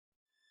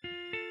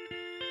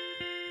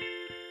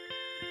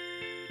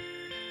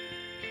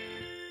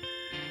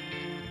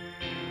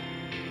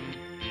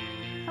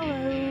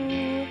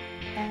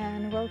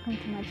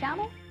welcome to my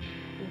channel.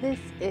 This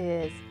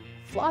is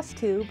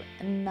FlossTube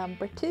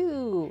number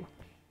 2.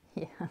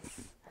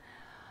 Yes.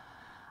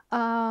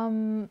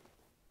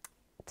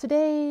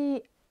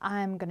 Today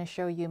I'm going to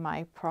show you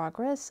my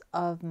progress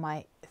of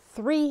my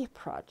 3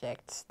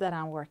 projects that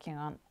I'm working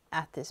on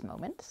at this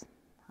moment.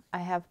 I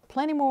have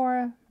plenty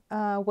more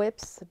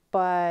whips,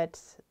 but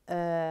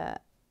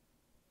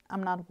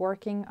I'm not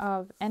working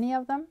of any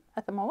of them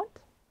at the moment.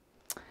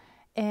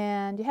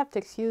 And you have to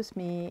excuse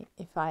me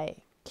if I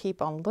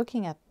keep on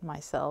looking at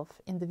myself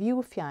in the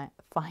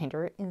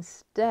viewfinder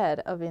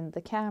instead of in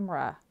the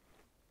camera.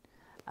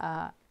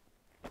 I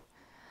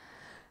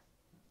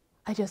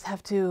just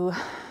have to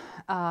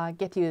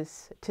get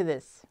used to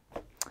this.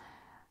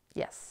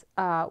 Yes,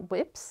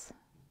 whips.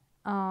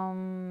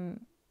 I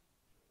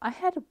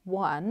had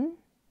one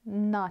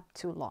not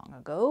too long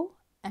ago,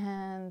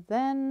 and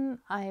then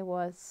I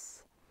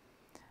was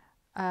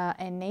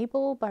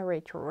enabled by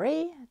Rachel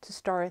Ray to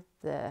start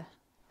the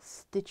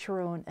Stitch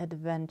Your Own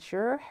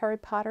Adventure Harry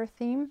Potter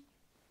theme.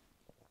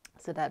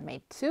 So that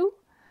made 2.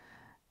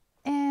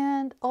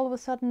 And all of a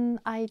sudden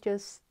I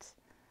just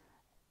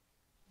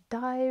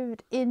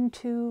dived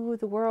into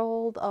the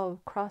world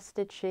of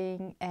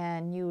cross-stitching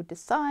and new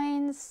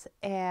designs,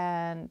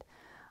 and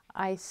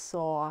I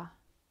saw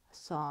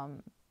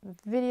some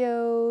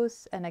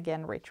videos, and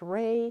again Rachel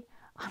Ray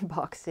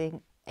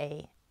unboxing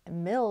a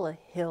Mill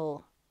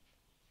Hill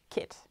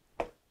kit.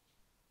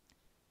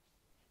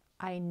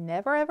 I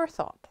never ever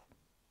thought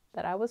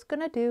that I was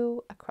gonna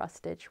do a cross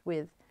stitch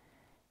with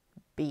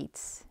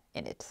beads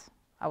in it.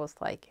 I was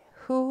like,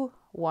 who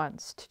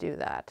wants to do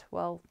that?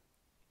 Well,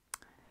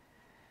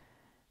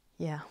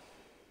 yeah,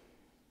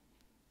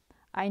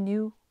 I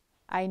knew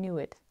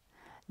it.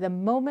 The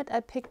moment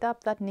I picked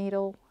up that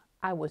needle,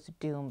 I was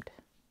doomed.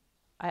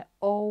 I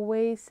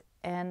always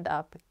end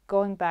up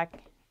going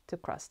back to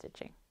cross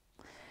stitching.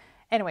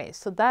 Anyway,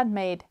 so that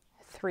made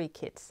 3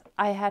 kits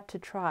I had to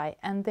try,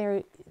 and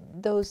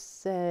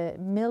those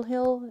Mill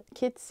Hill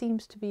kits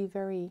seems to be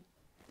very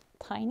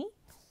tiny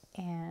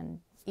and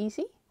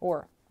easy,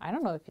 or I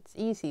don't know if it's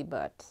easy,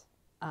 but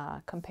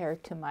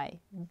compared to my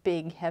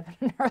big Heaven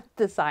and Earth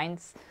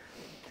designs,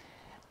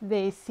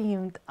 they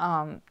seemed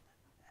kind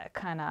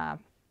of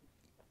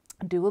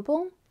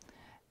doable.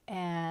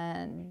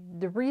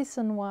 And the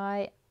reason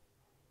why,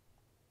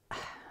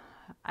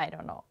 I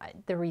don't know,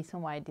 the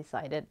reason why I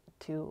decided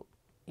to,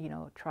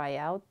 try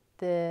out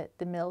the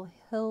Mill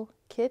Hill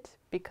kit,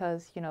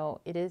 because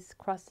it is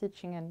cross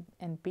stitching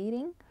and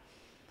beading.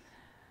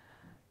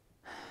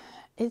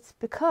 It's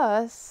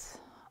because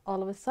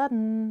all of a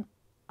sudden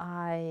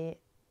I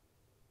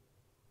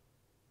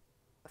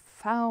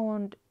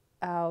found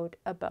out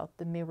about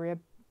the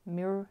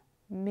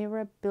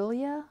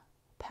mirabilia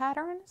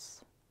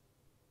patterns.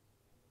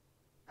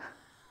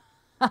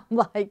 I'm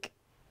like,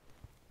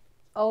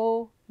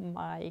 oh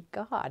my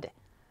god.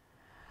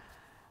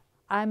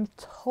 I'm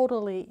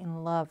totally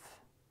in love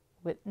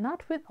with,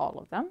 not with all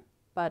of them,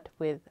 but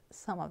with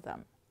some of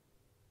them.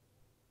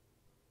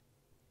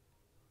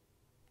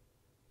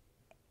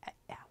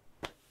 Yeah.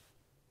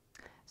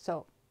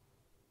 So,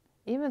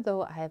 even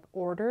though I have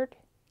ordered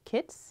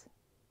kits,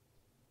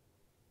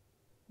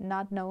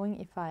 not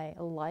knowing if I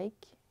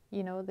like,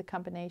 the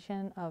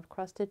combination of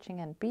cross-stitching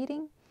and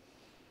beading,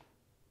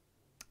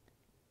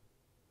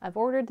 I've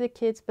ordered the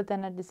kits, but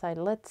then I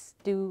decided let's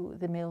do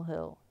the Mill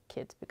Hill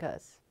kits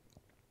because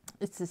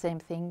it's the same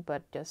thing,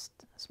 but just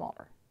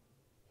smaller.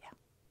 Yeah.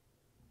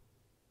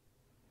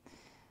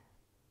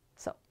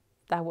 So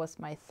that was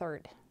my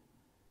 3rd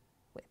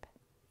whip.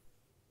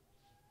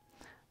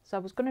 So I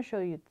was going to show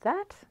you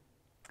that.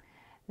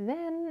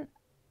 Then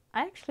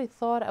I actually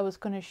thought I was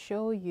going to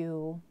show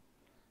you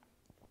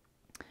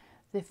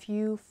the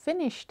few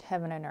finished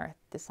Heaven and Earth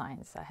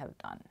designs I have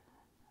done.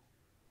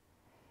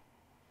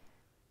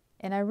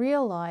 And I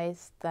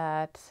realized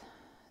that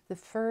the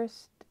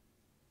first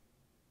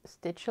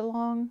stitch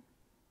along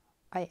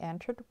I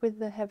entered with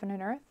the Heaven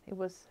and Earth, it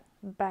was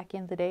back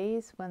in the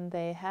days when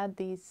they had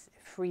these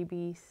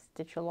freebie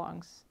stitch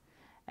alongs,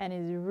 and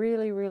it's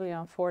really, really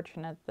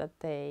unfortunate that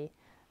they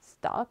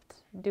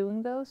stopped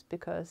doing those,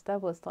 because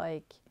that was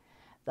like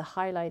the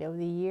highlight of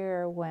the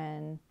year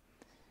when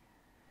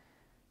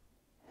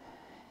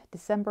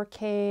December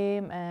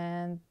came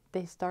and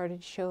they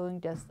started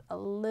showing just a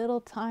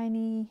little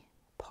tiny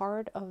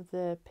part of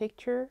the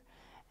picture,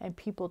 and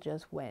people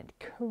just went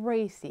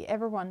crazy.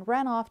 Everyone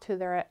ran off to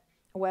their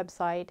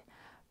website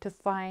to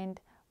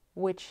find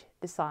which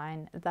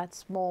design that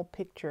small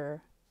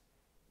picture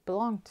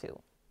belonged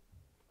to,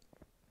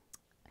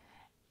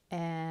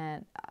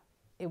 and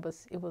it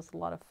was a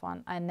lot of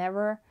fun. I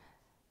never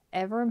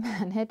ever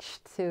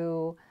managed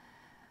to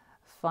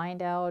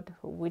find out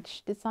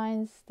which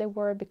designs they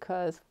were,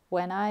 because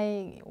when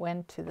I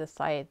went to the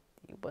site,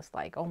 it was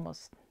like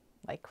almost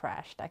like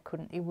crashed. I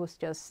couldn't, it was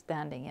just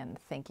standing and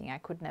thinking. I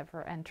could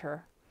never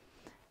enter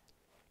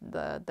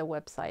the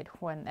website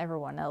when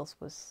everyone else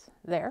was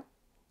there.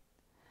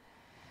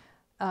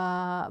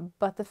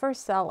 But the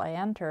first cell I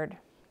entered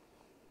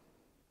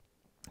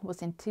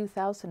was in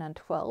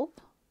 2012,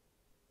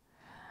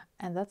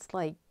 And that's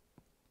like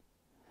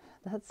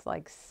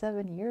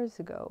 7 years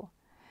ago.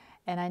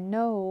 And I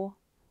know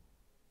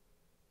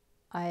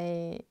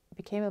I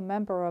became a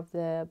member of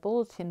the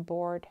bulletin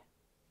board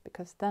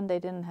because then they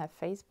didn't have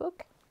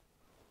Facebook,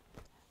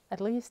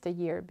 at least a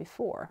year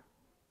before.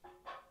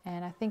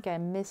 And I think I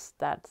missed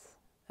that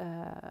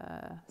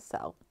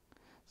cell.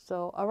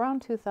 So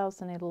around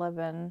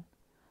 2011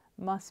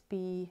 must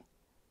be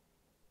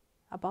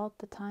about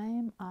the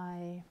time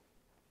I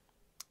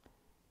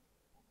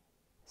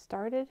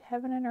started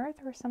Heaven and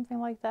Earth or something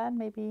like that,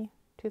 maybe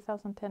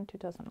 2010,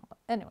 2011.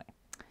 Anyway.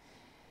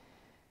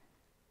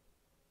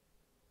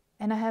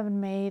 And I haven't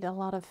made a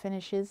lot of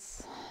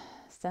finishes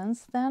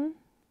since then.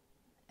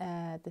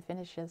 The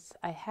finishes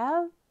I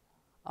have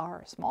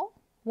are small.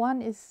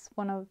 One is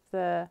one of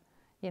the,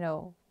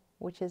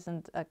 which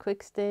isn't a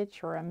quick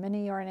stitch or a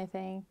mini or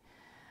anything,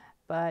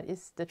 but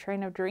it's the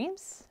Train of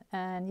Dreams.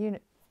 And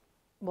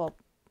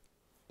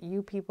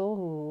you people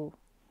who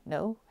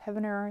know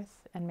Heaven and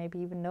Earth and maybe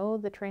even know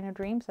the Train of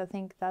Dreams, I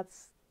think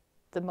that's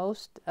the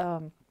most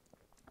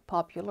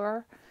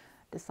popular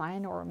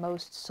design or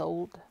most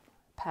sold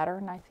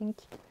pattern, I think.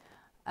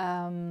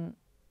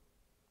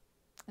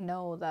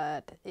 Know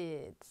that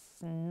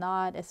it's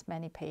not as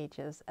many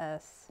pages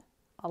as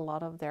a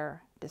lot of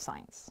their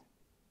designs,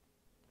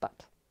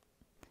 but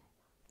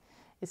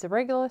it's a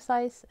regular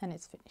size and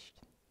it's finished.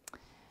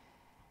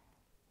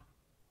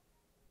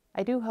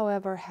 I do,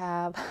 however,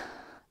 have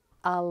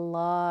a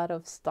lot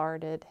of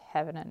started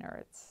Heaven and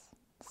Earths.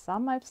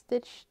 Some I've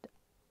stitched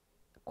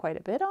quite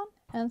a bit on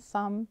and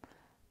some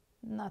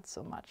not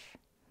so much.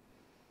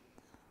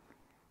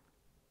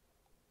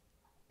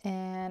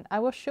 And I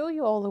will show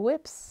you all the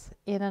whips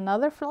in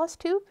another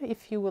FlossTube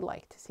if you would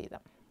like to see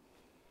them.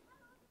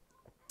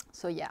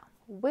 So yeah,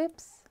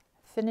 whips,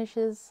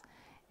 finishes,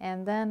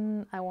 and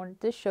then I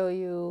wanted to show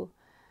you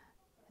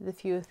the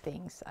few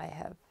things I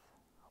have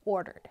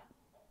ordered.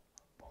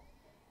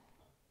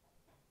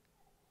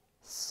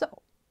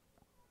 So,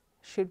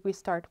 should we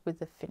start with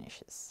the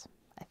finishes?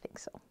 I think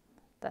so.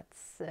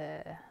 That's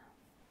the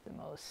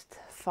most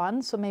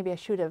fun, so maybe I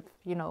should have,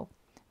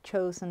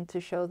 chosen to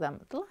show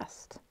them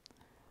last.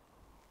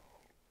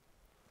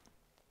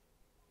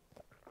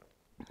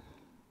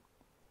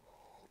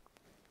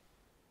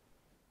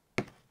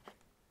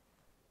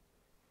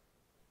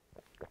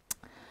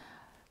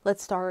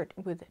 Let's start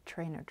with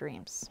Train of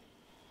Dreams.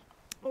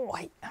 Oh,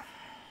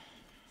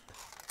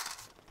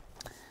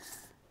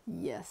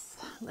 yes,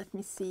 let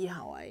me see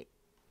how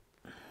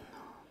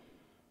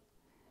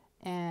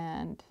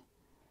and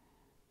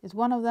it's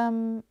one of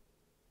them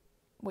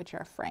which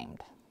are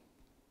framed.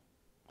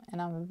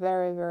 And I'm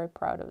very, very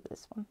proud of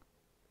this one.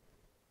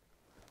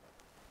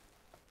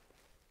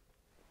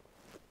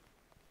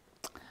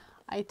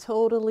 I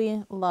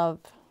totally love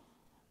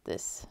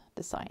this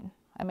design.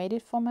 I made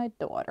it for my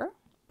daughter.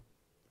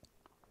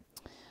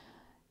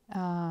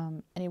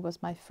 And it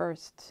was my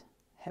first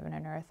Heaven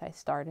and Earth I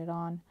started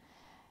on.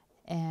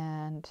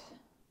 And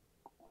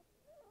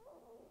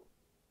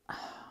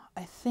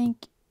I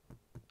think,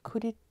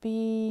 could it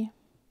be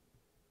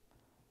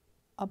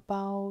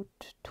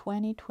about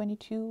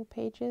 22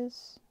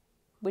 pages,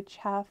 which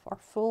half are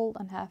full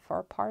and half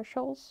are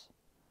partials?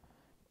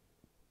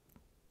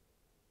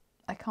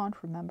 I can't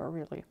remember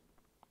really.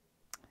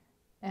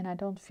 And I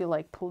don't feel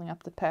like pulling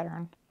up the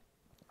pattern.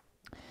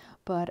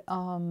 But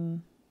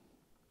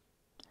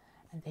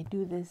and they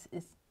do this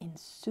is in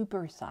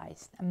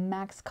supersized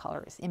max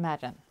colors.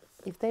 Imagine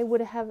if they would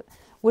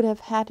have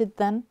had it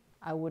then,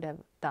 I would have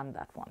done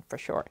that one for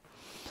sure.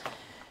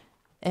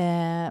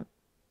 I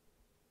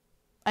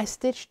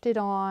stitched it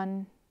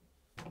on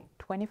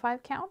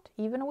 25 count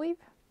even weave,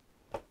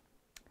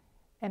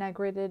 and I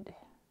gridded.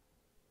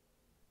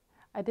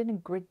 I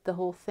didn't grid the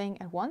whole thing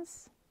at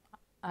once.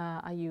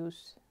 I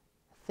use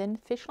thin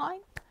fish line,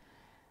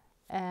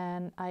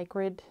 and I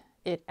grid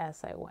it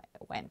as I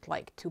went,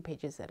 like 2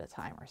 pages at a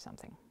time or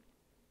something.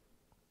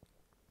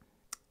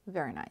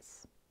 Very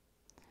nice.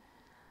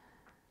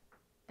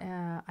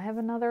 I have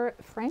another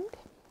framed.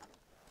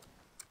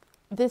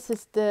 This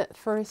is the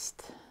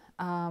first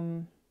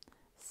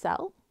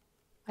cell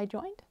I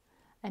joined,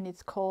 and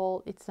it's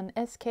an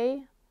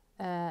SK,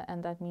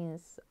 and that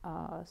means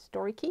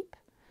story keep.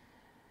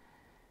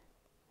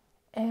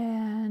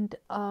 And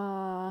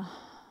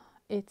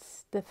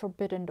it's the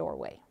Forbidden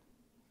Doorway.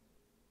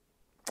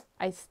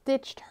 I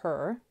stitched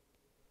her.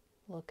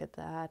 Look at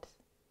that.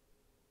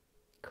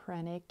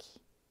 Krennic.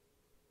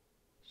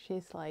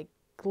 She's like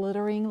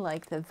glittering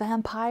like the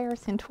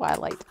vampires in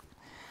Twilight.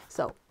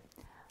 So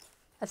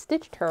I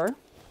stitched her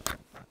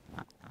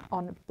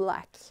on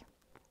black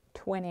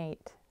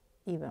 28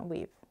 even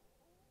weave.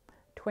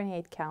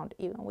 28 count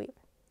even weave.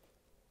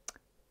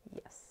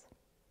 Yes.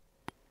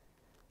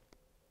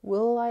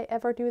 Will I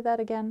ever do that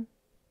again?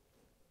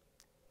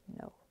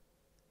 No,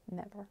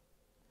 never.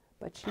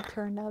 But she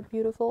turned out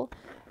beautiful.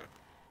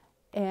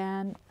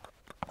 And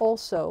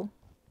also,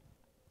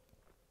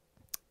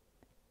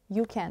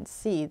 you can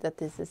see that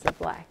this is a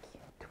black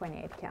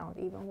 28 count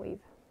even weave.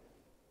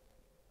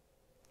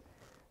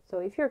 So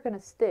if you're going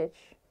to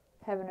stitch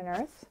Heaven and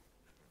Earth.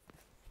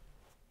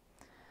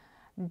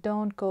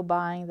 Don't go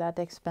buying that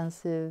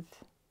expensive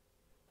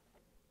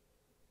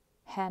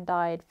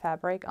hand-dyed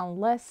fabric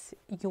unless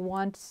you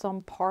want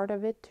some part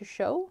of it to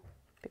show,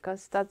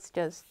 because that's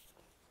just,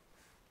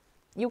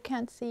 you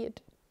can't see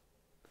it.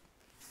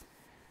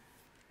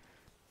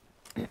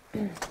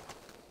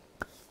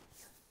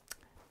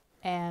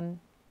 And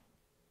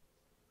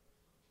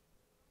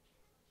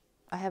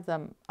I have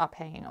them up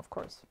hanging, of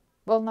course.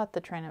 Well, not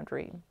the Train of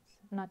Dreams,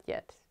 not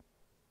yet.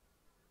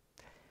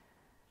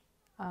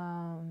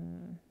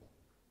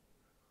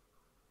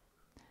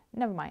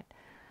 Never mind.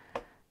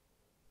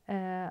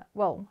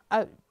 Well,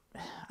 I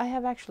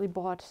have actually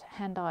bought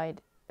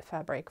hand-dyed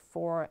fabric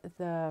for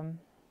the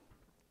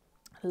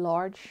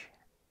large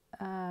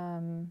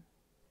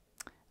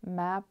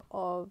map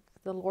of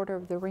the Lord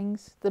of the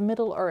Rings, the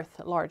Middle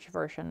Earth large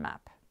version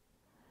map.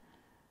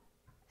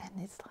 And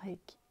it's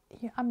like,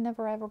 I'm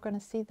never ever going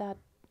to see that,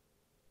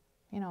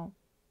 you know.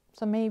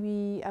 So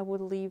maybe I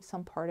would leave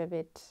some part of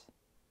it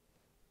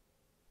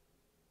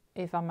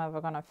if I'm ever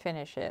going to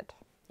finish it.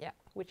 Yeah,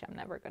 which I'm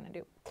never going to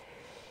do.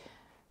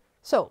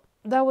 So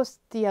that was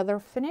the other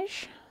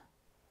finish.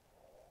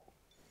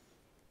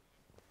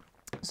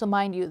 So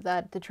mind you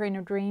that the Train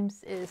of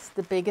Dreams is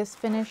the biggest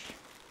finish.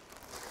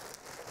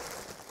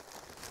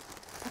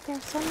 But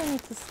there's so many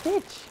to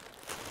stitch.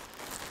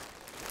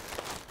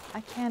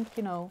 I can't,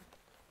 you know,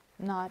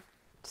 not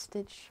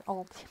stitch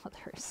all the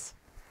others.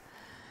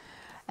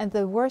 And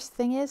the worst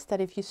thing is that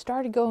if you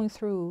start going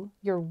through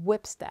your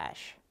whip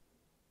stash,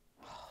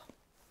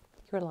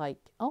 you're like,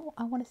 oh,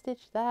 I want to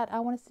stitch that,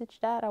 I want to stitch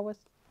that,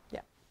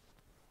 yeah.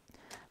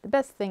 The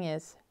best thing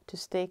is to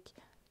stick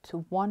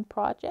to one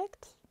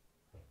project,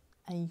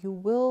 and you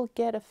will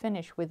get a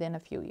finish within a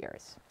few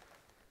years.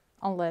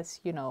 Unless,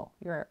 you know,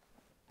 you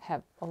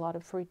have a lot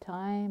of free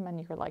time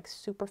and you're like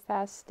super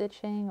fast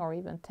stitching, or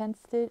even 10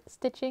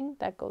 stitching,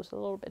 that goes a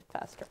little bit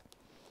faster.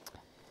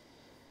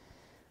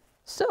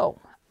 So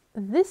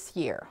this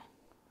year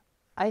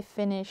I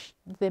finished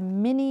the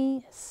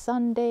Mini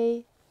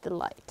Sunday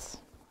Delight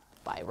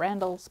by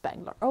Randall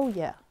Spangler. Oh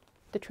yeah,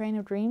 the Train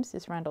of Dreams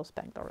is Randall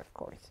Spangler, of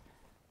course.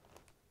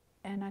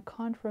 And I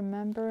can't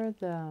remember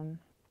the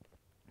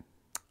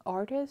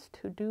artist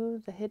who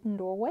do the Hidden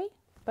Doorway,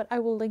 but I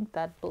will link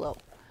that below.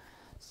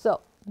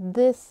 So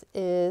this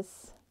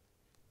is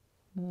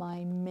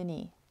my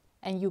mini,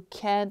 and you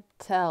can't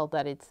tell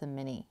that it's a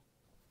mini.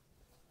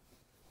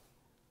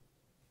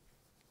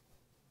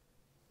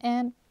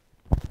 And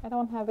I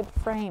don't have it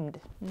framed.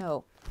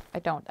 No, I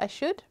don't. I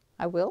should.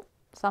 I will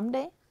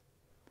someday.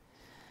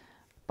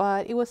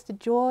 But it was the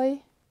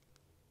joy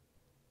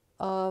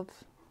of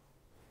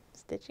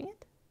stitching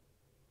it.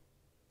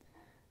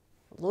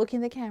 Look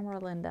in the camera,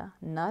 Linda,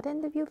 not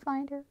in the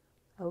viewfinder.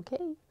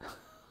 Okay,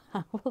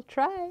 I will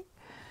try.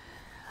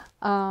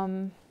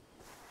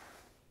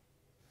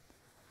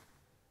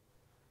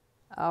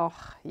 Oh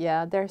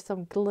yeah, there's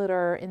some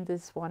glitter in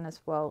this one as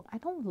well. I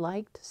don't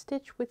like to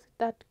stitch with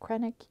that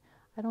Krennic.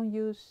 I don't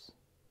use,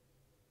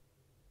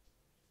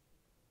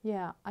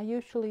 yeah, I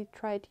usually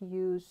try to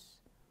use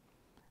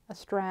a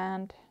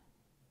strand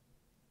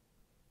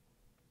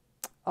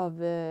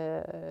of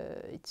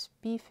it's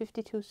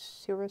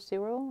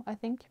B5200, I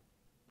think,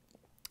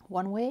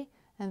 one way,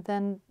 and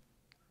then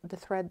the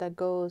thread that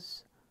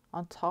goes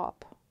on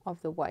top of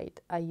the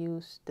white, I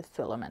use the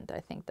filament.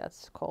 I think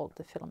that's called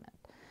the filament.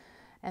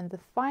 And the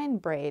fine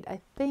braid, I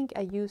think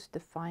I used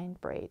the fine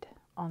braid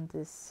on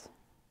this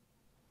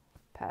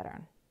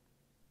pattern.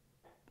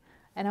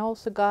 And I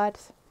also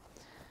got,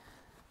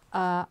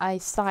 I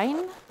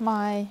sign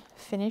my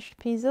finished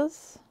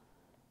pieces,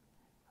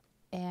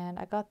 and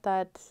I got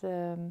that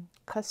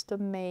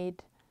custom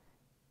made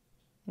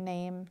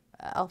name,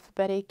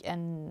 alphabetic,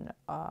 and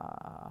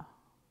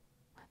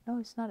no,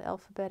 it's not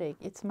alphabetic,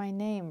 it's my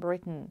name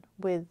written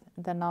with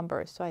the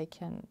number so I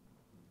can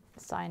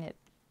sign it.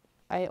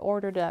 I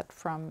ordered that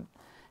from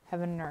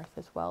Heaven and Earth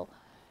as well.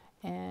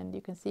 And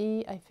you can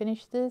see I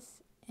finished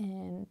this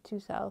in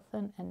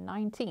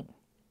 2019.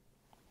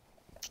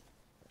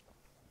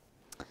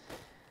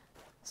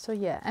 So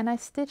yeah, and I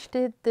stitched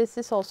it. This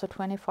is also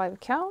 25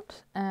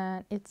 count,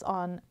 and it's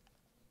on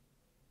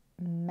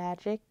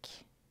Magic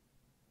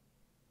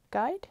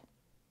Guide.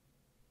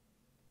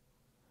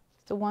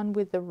 It's the one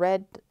with the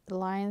red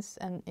lines,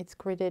 and it's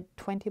gridded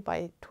 20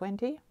 by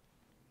 20.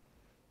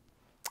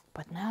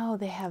 But now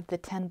they have the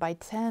 10 by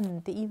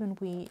 10, the even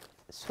weave.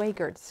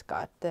 Swaggert's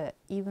got the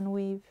even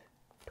weave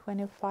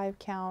 25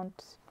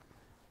 count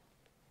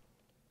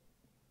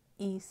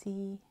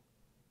easy,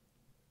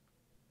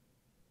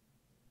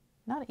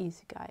 not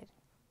easy guide,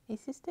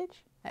 easy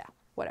stitch, yeah,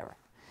 whatever.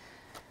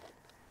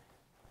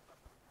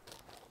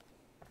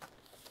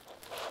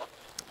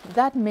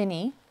 That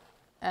mini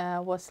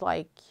was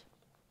like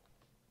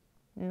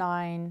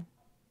 9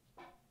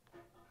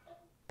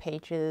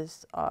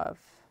 pages of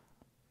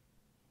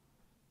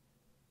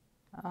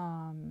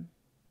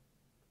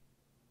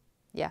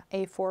yeah,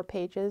 A4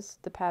 pages.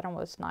 The pattern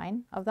was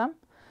 9 of them,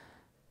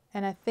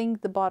 and I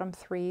think the bottom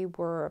 3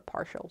 were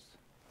partials.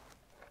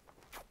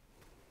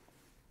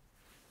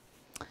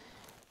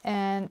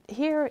 And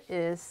here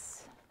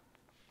is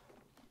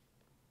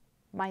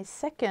my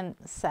second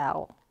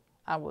cell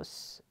I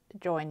was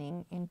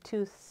joining in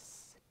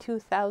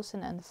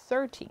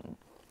 2013.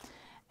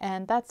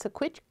 And that's a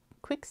quick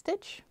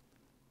stitch.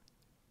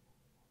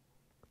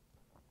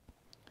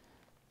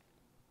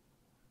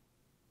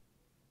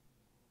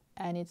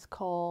 And it's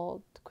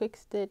called Quick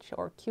Stitch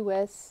or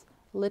QS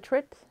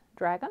Literate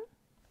Dragon.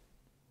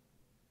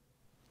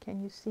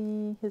 Can you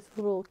see his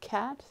little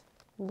cat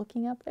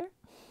looking up there?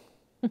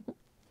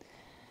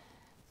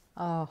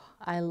 Oh,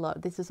 I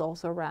love, this is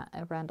also a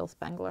Randall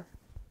Spangler.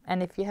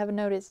 And if you haven't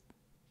noticed,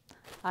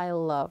 I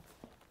love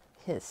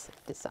his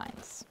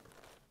designs.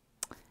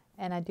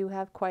 And I do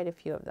have quite a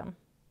few of them.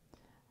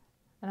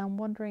 And I'm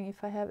wondering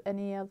if I have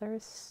any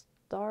others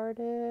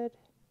started.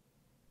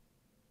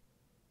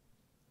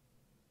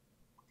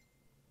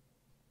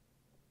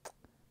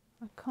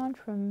 I can't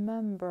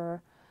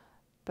remember,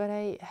 but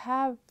I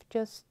have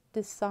just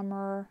this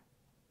summer,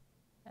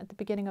 at the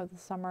beginning of the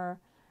summer,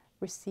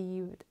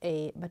 received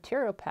a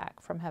material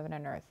pack from Heaven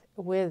and Earth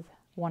with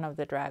one of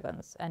the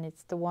dragons, and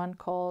it's the one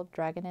called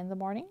Dragon in the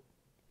Morning.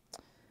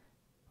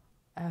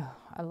 Oh,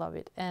 I love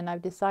it. And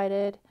I've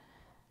decided,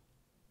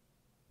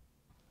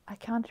 I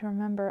can't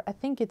remember, I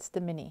think it's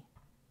the mini.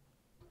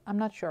 I'm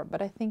not sure,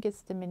 but I think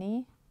it's the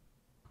mini.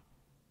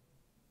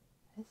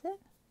 Is it?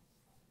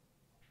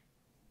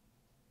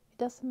 It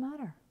doesn't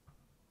matter.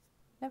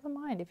 Never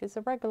mind if it's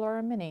a regular or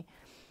a mini.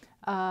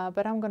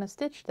 But I'm going to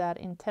stitch that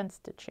in 10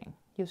 stitching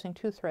using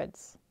 2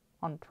 threads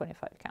on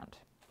 25 count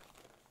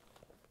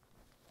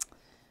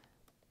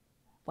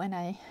when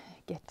I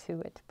get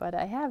to it. But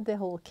I have the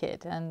whole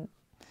kit, and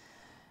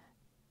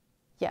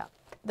yeah,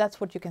 that's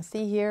what you can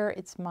see here.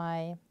 It's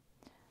my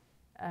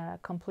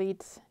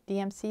complete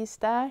DMC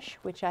stash,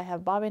 which I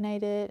have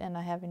bobbinated and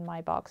I have in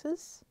my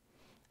boxes.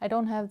 I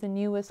don't have the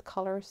newest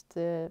colors,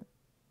 the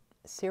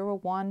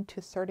 01 to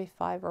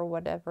 35 or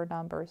whatever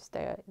numbers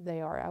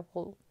they are. I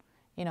will,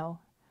 you know,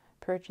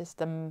 purchase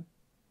them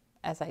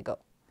as I go,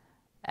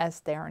 as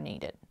they are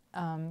needed.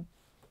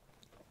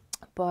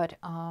 But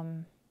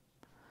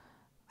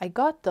I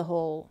got the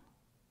whole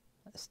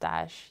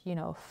stash, you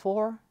know,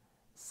 4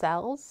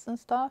 cells and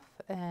stuff,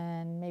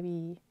 and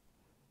maybe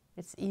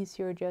it's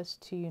easier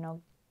just to, you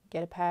know,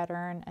 get a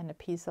pattern and a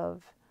piece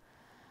of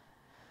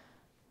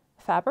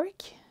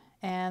fabric,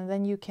 and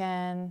then you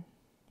can,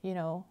 you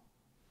know,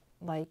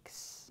 like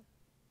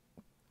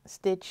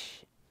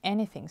stitch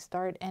anything,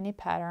 start any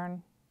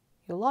pattern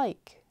you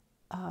like,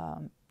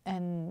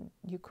 and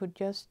you could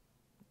just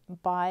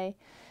buy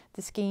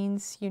the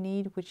skeins you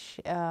need,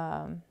 which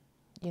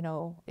you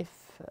know,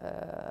 if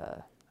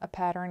a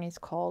pattern is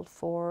called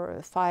for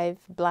 5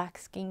 black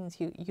skeins,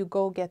 you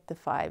go get the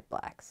 5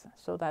 blacks.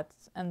 So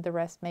that's, and the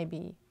rest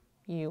maybe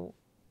you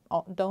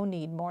don't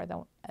need more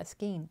than a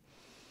skein.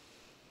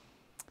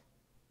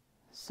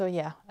 So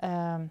yeah,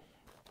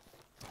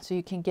 so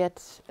you can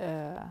get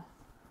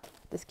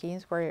the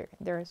skeins where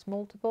there is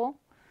multiple,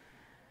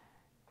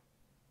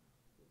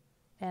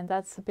 and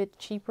that's a bit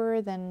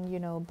cheaper than, you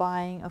know,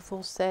 buying a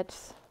full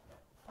set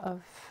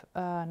of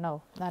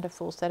no, not a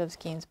full set of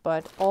skeins,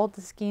 but all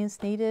the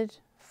skeins needed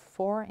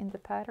for in the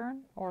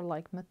pattern, or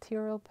like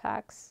material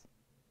packs,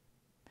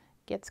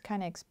 gets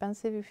kind of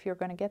expensive if you're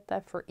going to get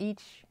that for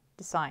each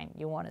design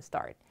you want to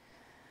start.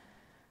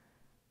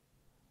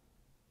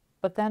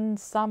 But then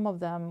some of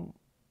them,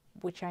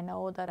 which I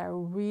know that I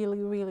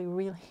really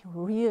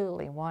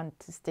want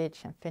to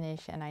stitch and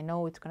finish, and I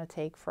know it's going to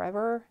take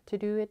forever to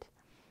do it,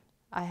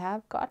 I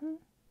have gotten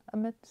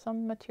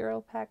some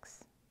material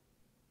packs,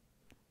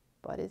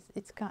 but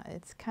it's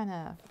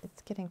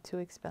getting too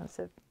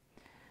expensive.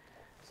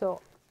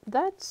 So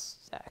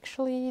that's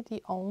actually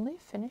the only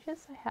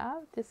finishes I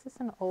have. This is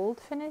an old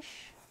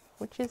finish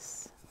which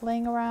is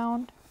laying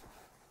around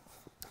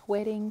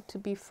waiting to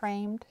be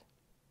framed.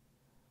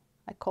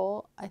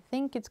 I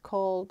think it's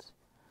called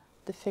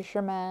the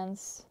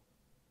Fisherman's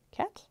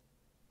Cat.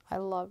 I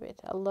love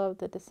it. I love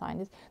the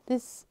design.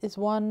 This is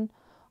one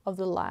of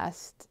the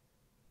last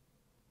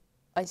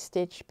I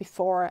stitched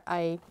before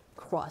I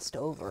crossed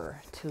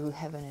over to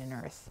Heaven and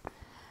Earth,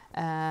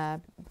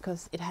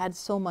 because it had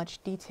so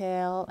much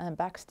detail and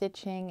back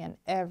stitching and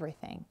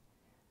everything.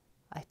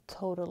 I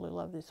totally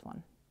love this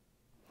one.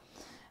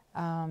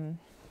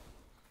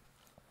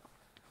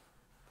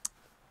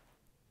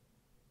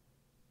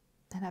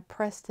 And I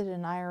pressed it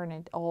and ironed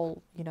it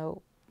all, you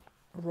know,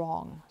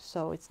 wrong,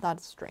 so it's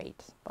not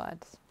straight,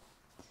 but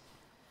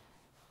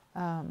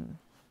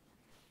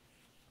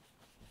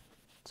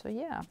so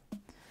yeah,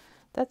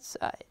 that's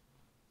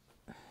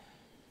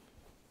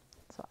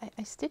so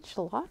I stitched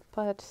a lot,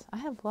 but I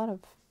have a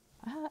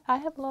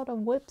lot of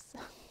whips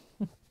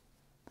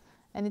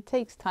and it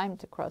takes time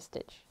to cross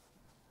stitch.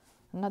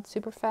 I'm not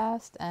super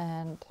fast,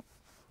 and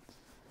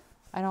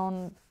I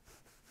don't,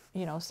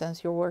 you know,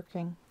 since you're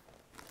working,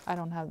 I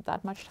don't have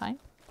that much time.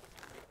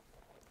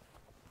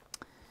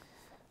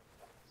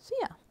 So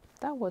yeah,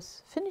 that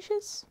was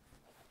finishes.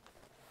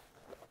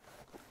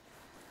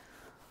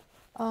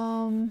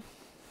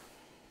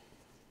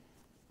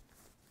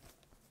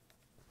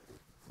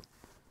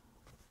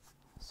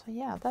 So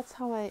yeah, that's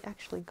how I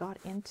actually got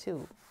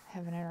into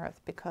Heaven and Earth,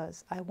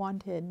 because I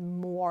wanted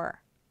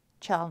more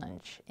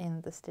challenge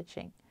in the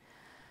stitching.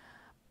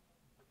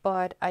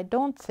 But I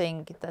don't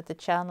think that the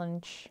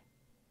challenge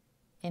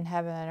in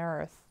Heaven and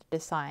Earth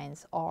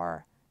designs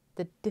are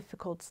the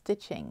difficult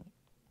stitching.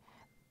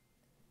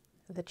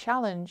 The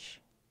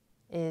challenge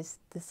is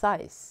the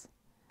size,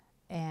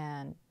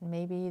 and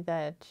maybe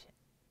that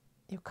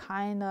you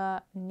kind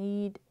of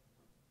need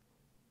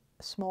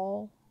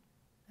small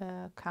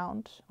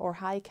count or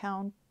high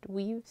count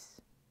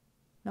weaves,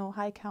 no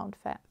high count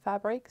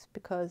fabrics,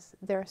 because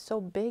they're so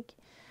big.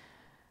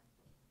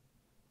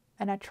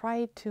 And I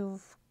tried to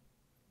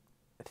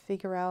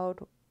figure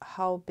out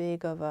how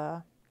big of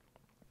a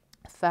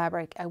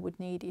fabric I would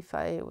need if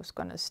I was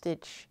going to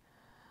stitch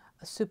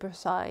a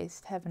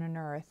supersized Heaven and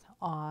Earth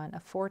on a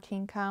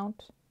 14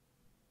 count.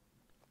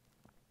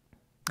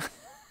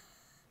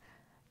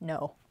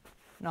 No,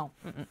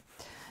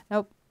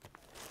 nope,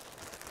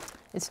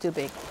 it's too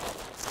big.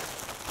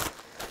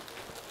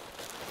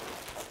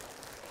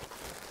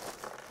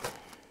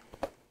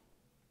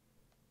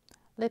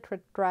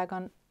 Literate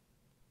Dragon,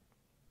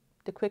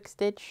 the quick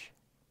stitch,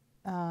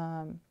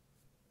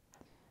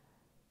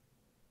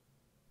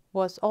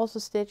 was also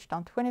stitched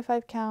on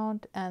 25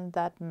 count, and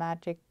that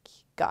magic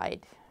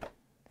guide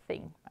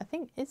thing, I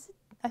think it's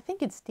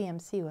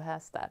DMC who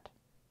has that.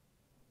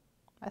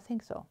 I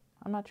think so,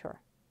 I'm not sure.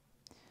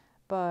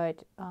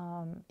 But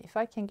if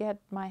I can get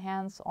my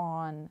hands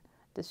on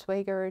the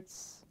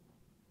Swaggert's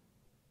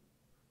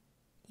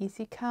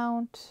easy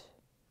count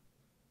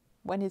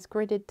when it's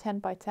gridded 10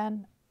 by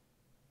 10,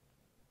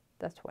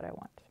 that's what I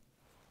want.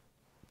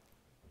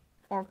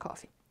 Or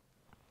coffee.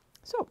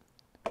 So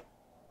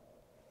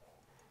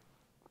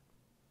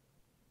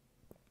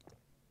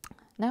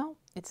now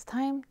it's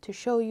time to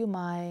show you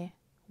my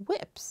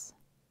whips,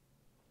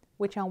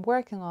 which I'm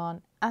working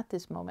on at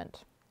this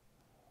moment.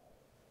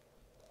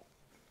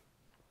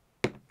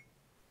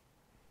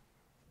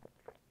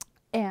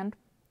 And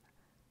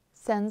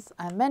since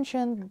I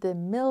mentioned the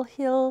Mill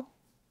Hill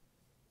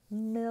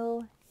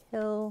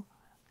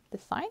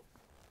design,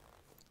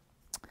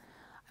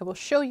 I will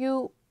show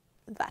you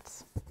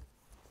that.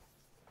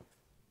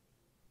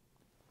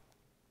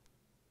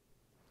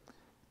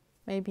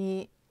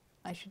 Maybe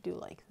I should do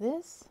like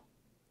this.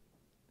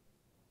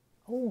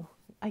 Oh,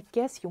 I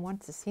guess you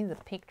want to see the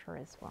picture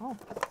as well.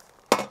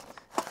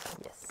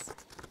 Yes.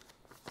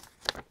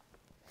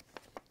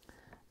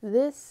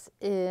 This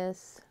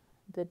is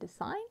the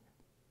design.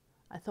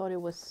 I thought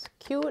it was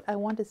cute. I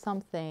wanted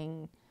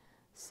something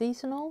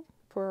seasonal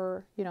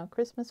for, you know,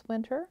 Christmas,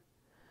 winter.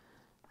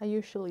 I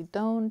usually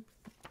don't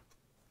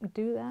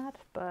do that,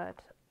 but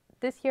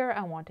this year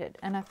I wanted,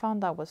 and I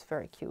found that was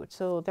very cute.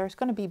 So there's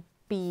going to be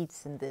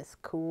beads in this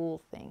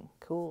cool thing.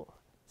 Cool.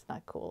 It's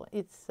not cool.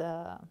 It's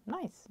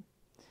nice.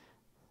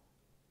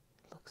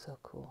 It looks so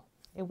cool.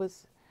 It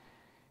was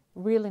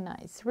really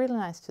nice. Really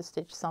nice to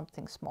stitch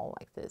something small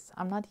like this.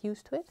 I'm not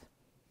used to it.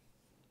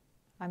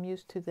 I'm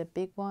used to the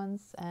big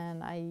ones,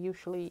 and I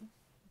usually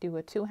do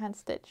a two-hand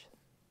stitch.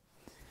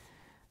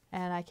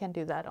 And I can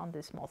do that on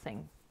this small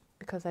thing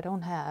because I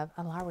don't have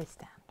a Lowry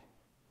stand.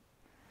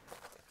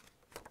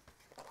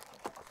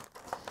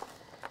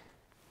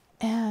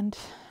 And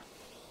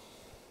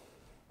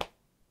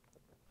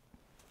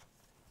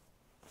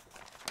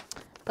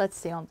let's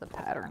see on the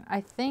pattern.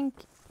 I think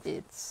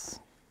it's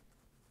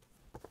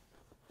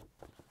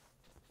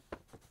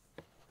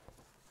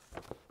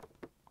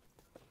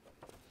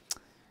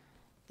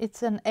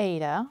an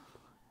Aida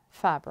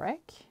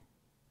fabric.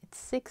 It's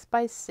 6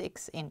 by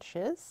 6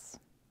 inches.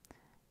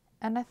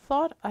 And I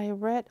thought I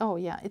read, oh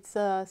yeah, it's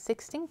a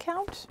 16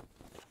 count.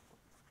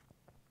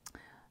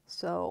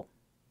 So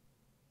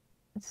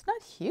it's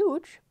not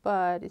huge,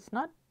 but it's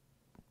not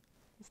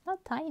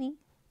tiny.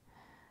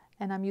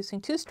 And I'm using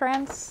 2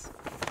 strands.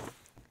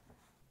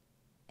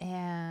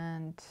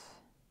 And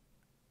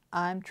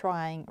I'm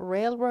trying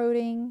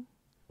railroading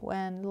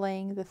when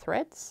laying the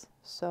threads,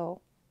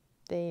 so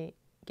they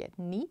get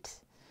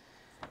neat.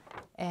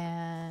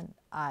 And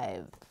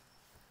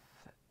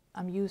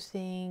I'm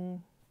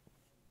using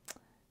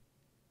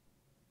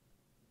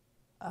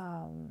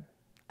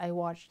I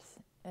watched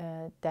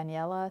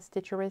Daniela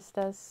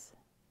Stitcherista's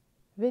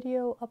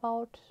video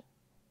about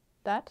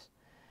that,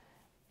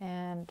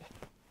 and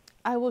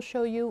I will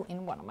show you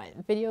in one of my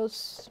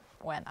videos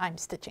when I'm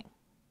stitching.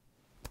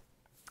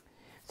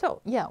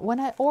 So yeah, when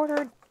I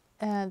ordered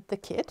the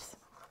kit,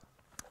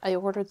 I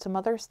ordered some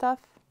other stuff,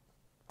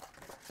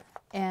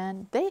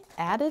 and they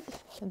added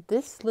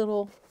this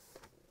little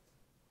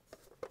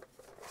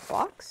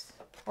box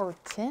or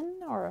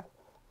tin, or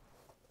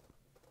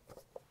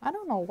I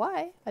don't know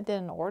why I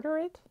didn't order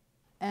it.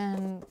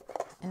 And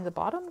in the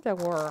bottom there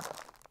were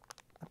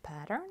a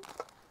pattern.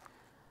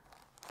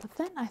 But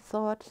then I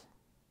thought,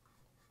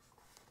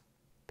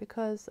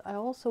 because I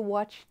also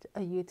watched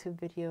a YouTube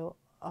video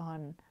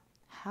on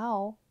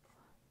how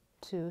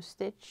to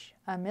stitch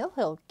a Mill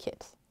Hill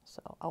kit,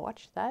 so I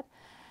watched that.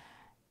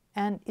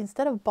 And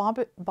instead of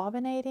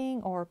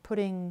bobbinating or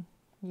putting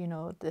you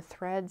know, the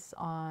threads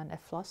on a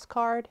floss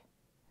card,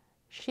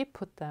 she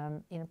put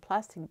them in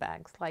plastic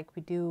bags like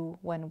we do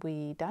when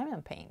we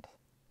diamond paint.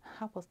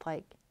 I was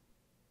like,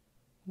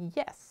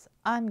 yes,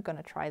 I'm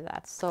gonna try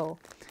that. So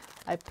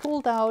I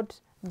pulled out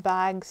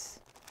bags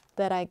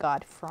that I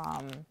got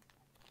from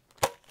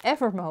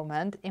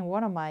Evermoment in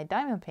one of my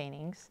diamond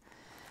paintings,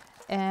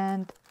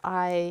 and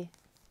I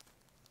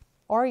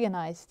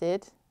organized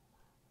it.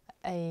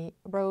 I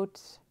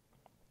wrote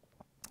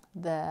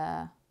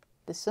the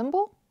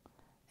symbol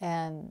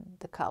and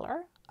the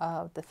color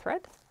of the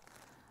thread,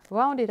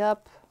 wound it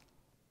up,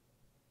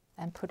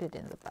 and put it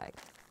in the bag.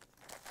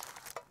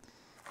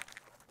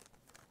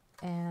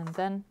 And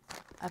then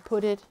I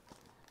put it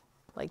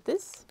like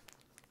this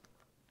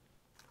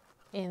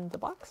in the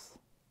box.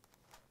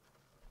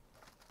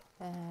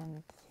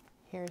 And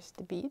here's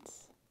the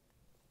beads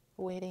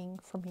waiting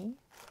for me.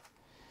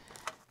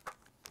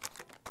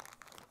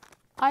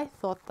 I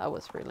thought that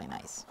was really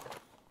nice.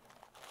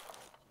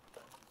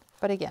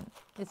 But again,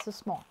 it's a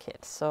small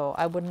kit, so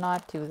I would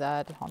not do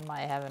that on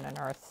my Heaven and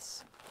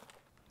Earths.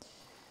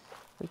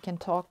 We can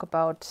talk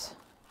about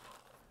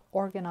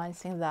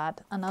organizing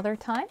that another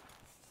time.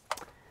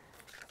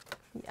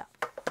 Yeah.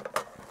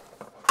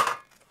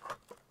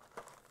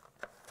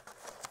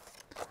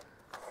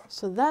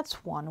 So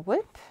that's one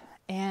whip,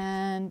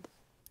 and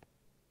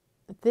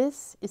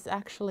this is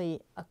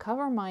actually a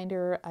cover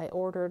minder I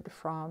ordered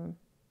from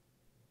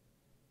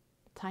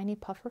Tiny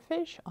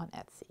Pufferfish on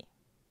Etsy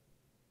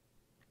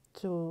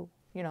to,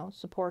 you know,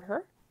 support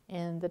her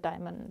in the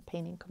diamond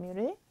painting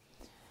community.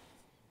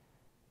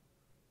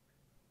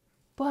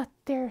 But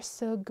they're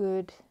so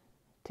good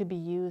to be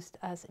used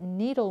as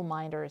needle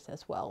minders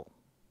as well.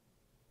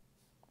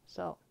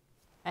 So,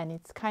 and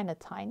it's kind of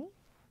tiny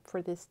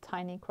for this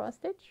tiny cross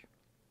stitch.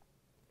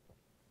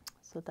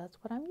 So that's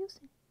what I'm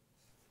using.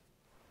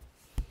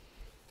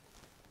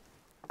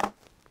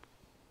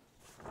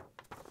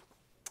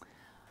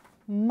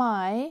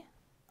 My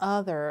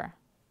other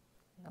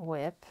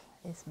whip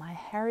is my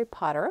Harry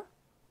Potter.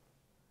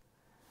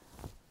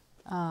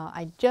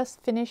 I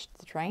just finished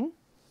the train.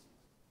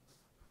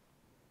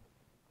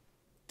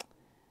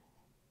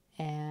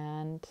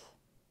 And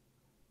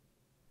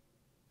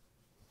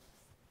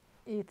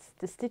it's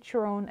the Stitch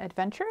Your Own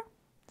Adventure,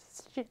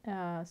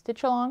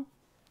 Stitch Along.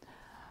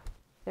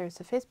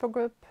 There's a Facebook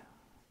group,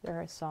 there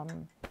are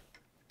some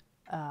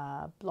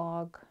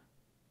blog,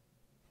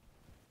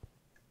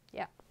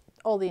 yeah,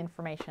 all the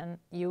information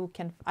you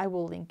can, I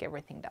will link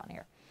everything down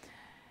here.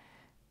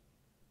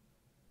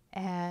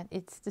 And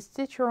it's the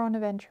Stitch Your Own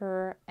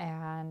Adventure,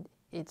 and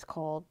it's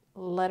called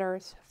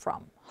Letters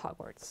from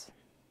Hogwarts.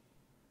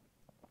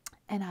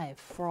 And I have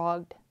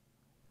frogged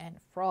and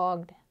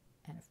frogged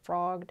and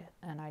frogged,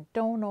 and I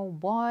don't know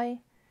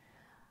why.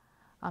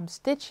 I'm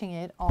stitching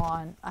it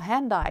on a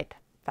hand-dyed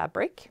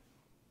fabric.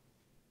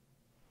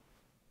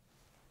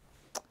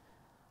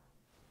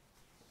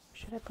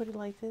 Should I put it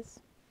like this?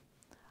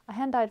 A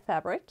hand-dyed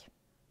fabric.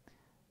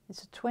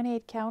 It's a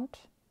 28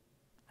 count.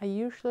 I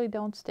usually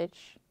don't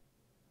stitch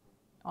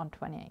on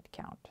 28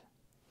 count.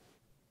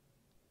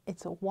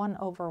 It's a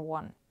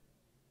 1/1.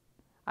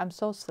 I'm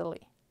so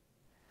silly.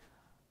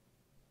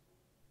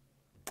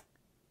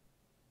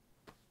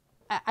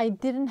 I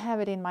didn't have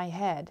it in my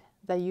head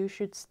that you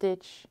should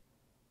stitch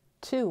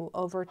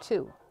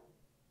 2/2,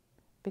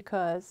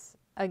 because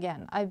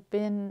again, I've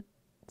been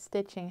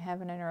stitching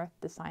Heaven and Earth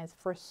designs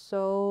for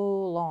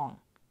so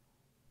long.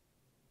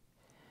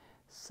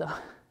 So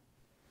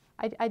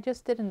I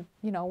just didn't,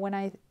 you know, when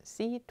I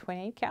see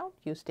 28 count,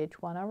 you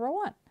stitch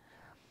 1/1.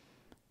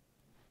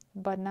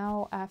 But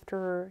now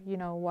after, you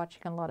know,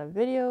 watching a lot of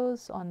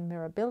videos on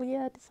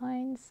Mirabilia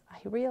designs,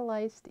 I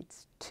realized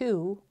it's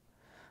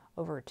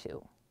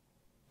 2/2.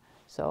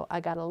 So I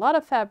got a lot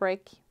of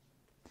fabric,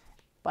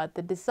 but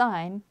the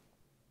design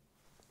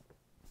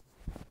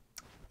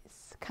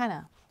is kind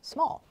of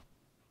small.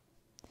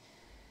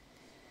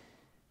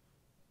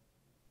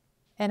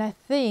 And I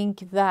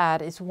think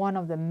that is one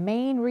of the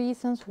main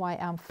reasons why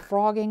I'm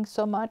frogging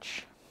so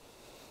much.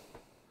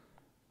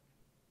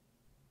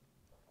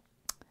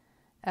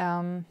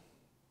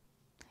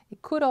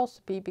 It could also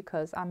be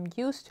because I'm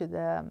used to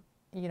the,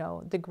 you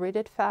know, the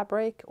gridded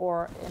fabric,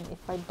 and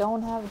if I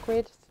don't have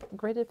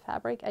gridded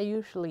fabric, I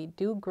usually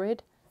do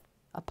grid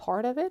a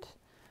part of it.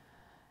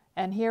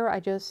 And here I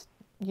just,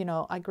 you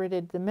know, I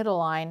gridded the middle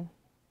line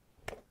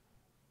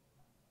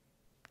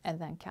and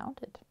then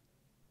counted.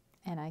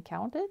 And I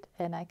counted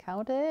and I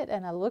counted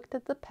and I looked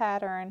at the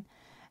pattern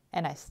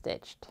and I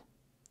stitched.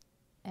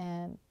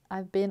 And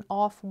I've been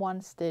off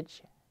one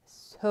stitch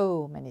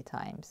so many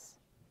times.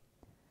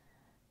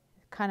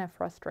 Kind of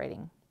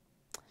frustrating.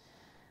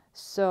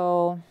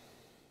 So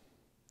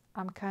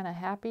I'm kind of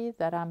happy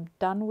that I'm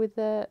done with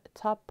the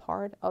top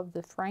part of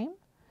the frame.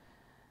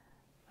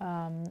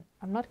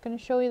 I'm not going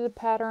to show you the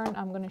pattern.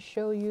 I'm going to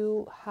show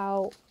you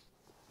how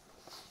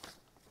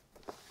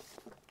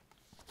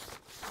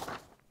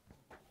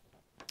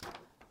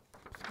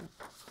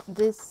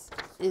this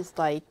is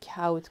like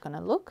how it's going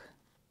to look.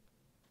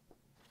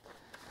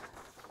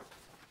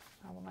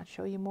 I will I'll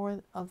show you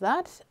more of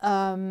that.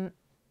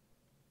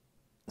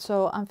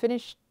 So I'm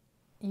finished,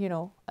 you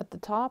know, at the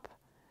top.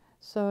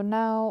 So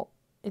now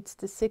it's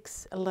the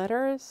 6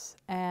 letters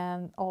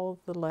and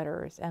all the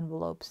letters,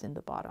 envelopes in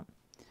the bottom.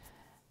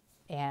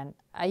 And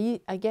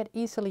I get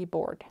easily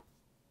bored.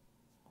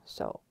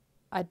 So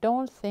I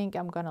don't think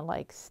I'm gonna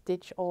like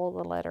stitch all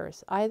the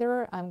letters.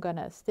 Either I'm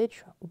gonna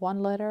stitch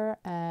one letter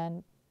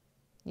and,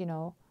 you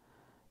know,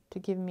 to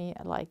give me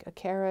like a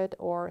carrot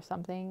or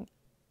something.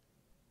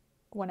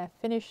 When I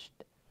finished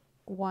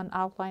one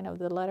outline of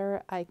the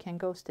letter, I can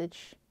go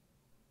stitch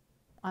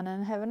on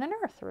a heaven and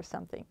earth or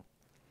something.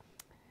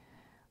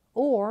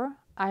 Or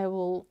I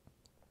will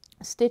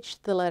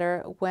stitch the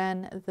letter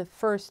when the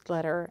first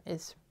letter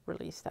is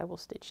released. I will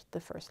stitch the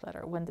first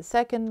letter. When the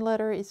second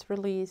letter is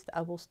released,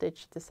 I will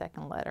stitch the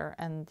second letter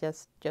and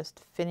just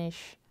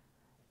finish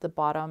the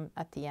bottom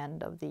at the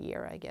end of the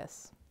year, I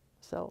guess.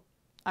 So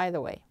either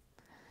way.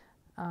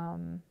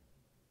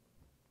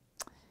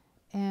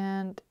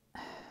 And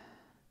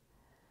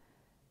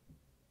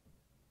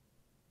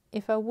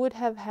if I would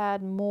have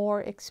had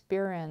more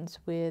experience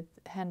with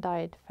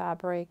hand-dyed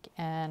fabric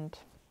and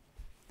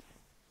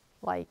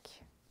like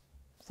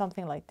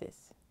something like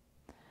this,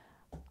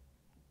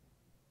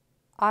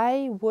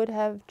 I would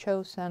have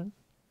chosen,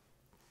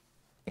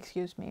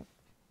 excuse me,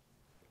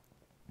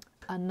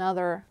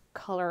 another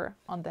color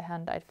on the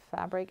hand-dyed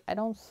fabric. I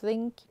don't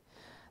think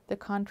the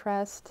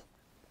contrast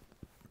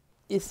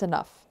is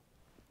enough.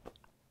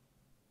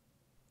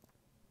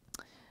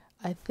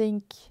 I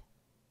think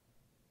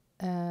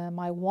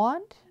my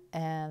wand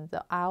and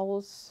the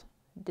owls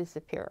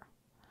disappear.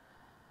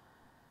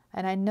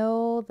 And I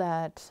know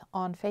that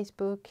on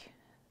Facebook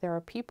there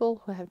are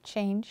people who have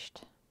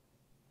changed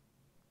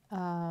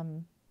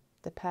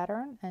the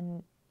pattern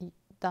and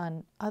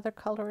done other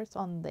colors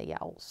on the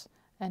owls.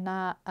 And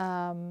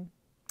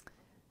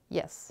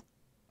yes,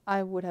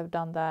 I would have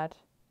done that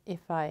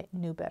if I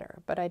knew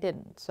better, but I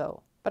didn't.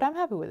 So, but I'm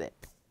happy with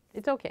it.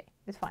 It's okay.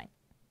 It's fine.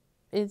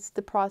 It's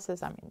the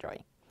process I'm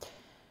enjoying.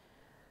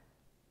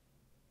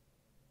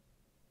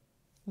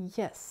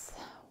 Yes,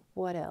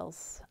 what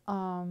else?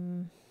 Yeah,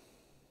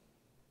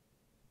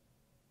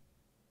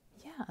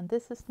 and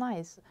this is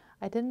nice.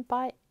 I didn't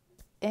buy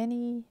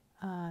any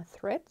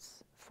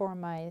threads for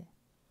my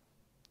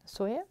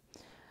soya.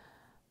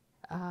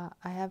 I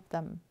have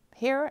them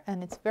here,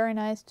 and it's very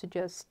nice to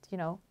just, you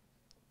know,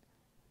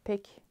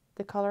 pick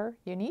the color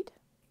you need.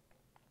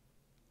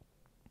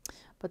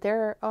 But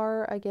there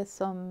are, I guess,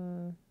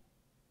 some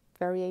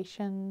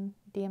variation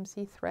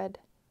DMC thread,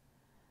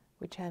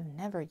 which I've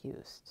never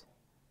used.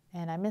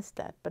 And I missed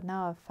that, but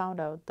now I've found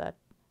out that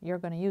you're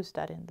going to use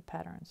that in the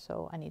pattern,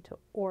 so I need to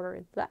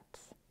order that.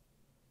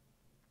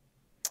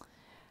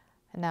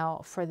 And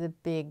now for the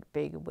big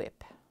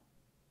whip,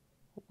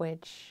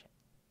 which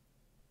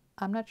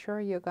I'm not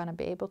sure you're going to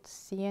be able to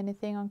see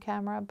anything on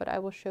camera, but I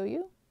will show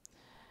you.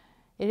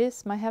 It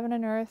is my Heaven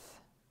and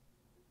Earth.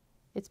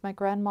 It's my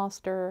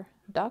Grandmaster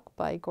Duck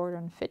by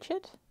Gordon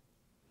Fitchett,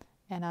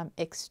 and I'm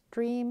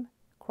extreme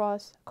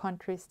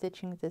cross-country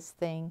stitching this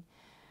thing.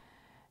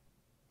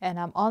 And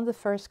I'm on the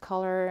first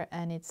color,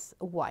 and it's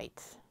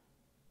white.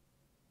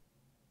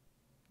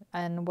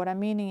 And what I'm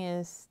meaning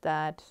is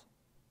that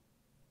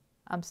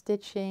I'm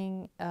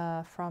stitching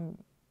from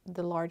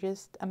the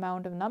largest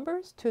amount of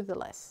numbers to the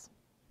less.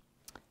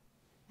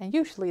 And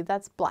usually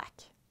that's black.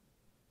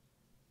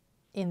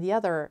 In the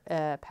other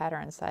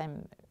patterns,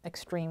 I'm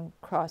extreme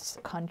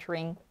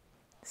cross-country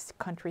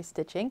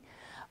stitching.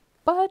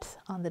 But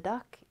on the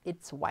duck,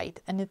 it's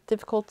white, and it's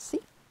difficult to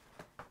see.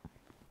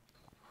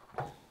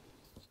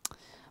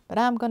 But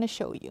I'm going to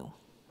show you.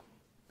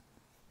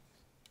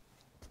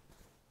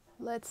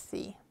 Let's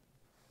see.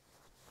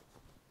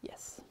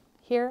 Yes,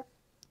 here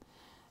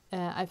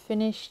I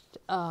finished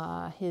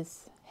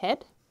his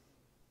head.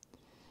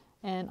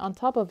 And on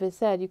top of his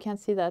head, you can't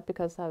see that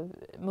because I've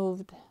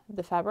moved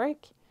the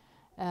fabric.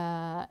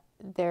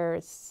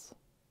 There's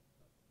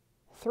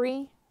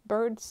 3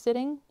 birds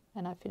sitting,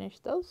 and I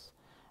finished those.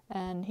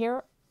 And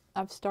here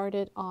I've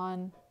started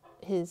on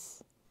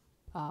his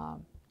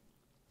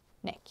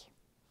neck.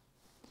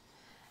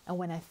 And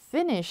when I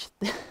finished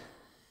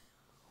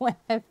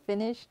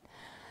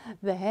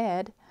the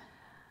head,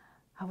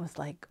 I was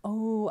like,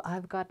 oh,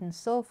 I've gotten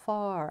so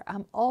far.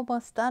 I'm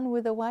almost done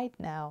with the white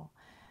now.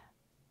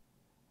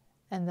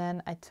 And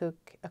then I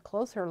took a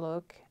closer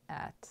look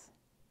at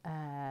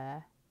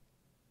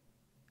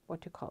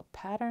what you call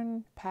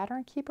Pattern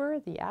Keeper,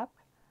 the app.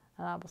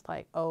 And I was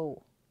like,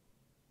 oh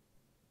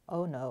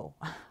no,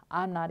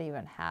 I'm not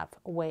even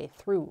halfway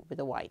through with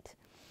the white.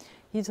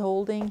 He's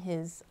holding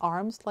his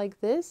arms like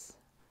this.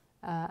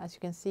 As you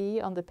can see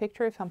on the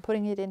picture, if I'm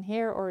putting it in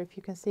here or if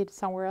you can see it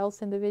somewhere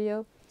else in the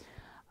video,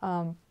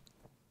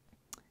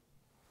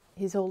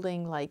 he's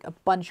holding like a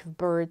bunch of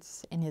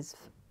birds in his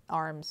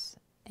arms,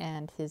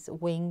 and his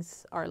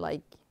wings are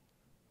like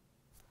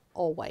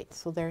all white,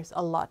 so there's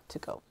a lot to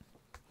go.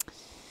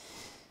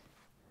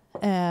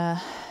 And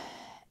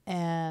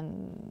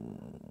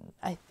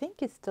I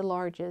think it's the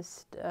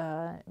largest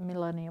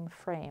Millennium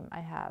frame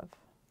I have.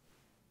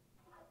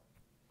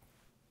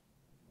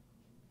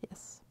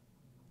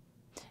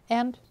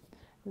 And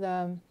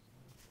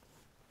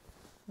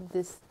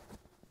this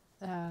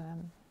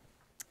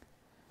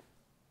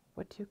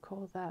what do you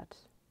call that?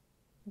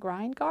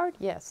 Grind guard?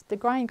 Yes, the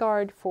grind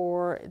guard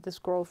for the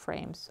scroll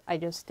frames. I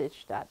just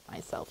stitched that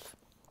myself.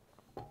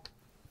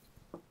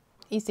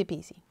 Easy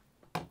peasy.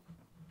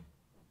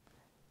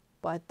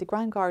 But the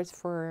grind guards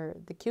for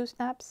the Q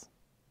snaps,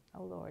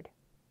 oh Lord.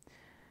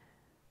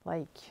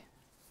 Like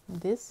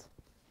this?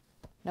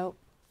 Nope.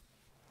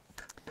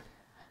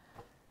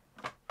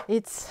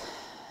 It's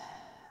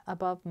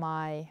above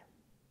my...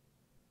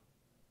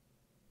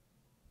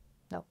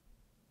 No.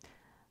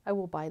 I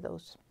will buy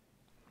those.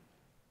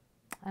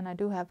 And I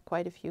do have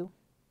quite a few.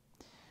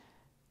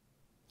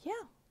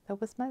 Yeah, that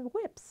was my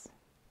whips.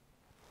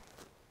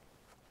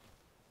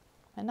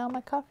 And now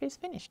my coffee is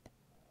finished.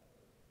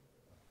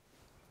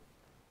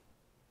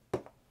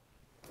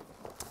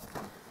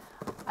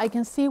 I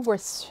can see we're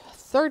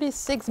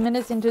 36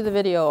 minutes into the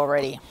video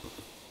already.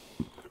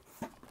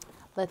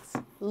 Let's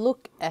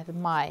look at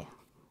my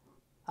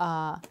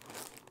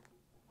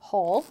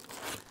haul.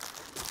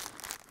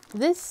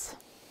 This,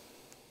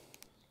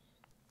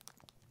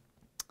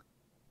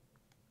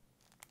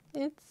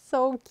 it's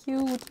so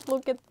cute.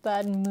 Look at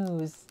that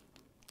moose.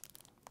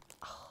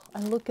 Oh,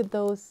 and look at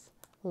those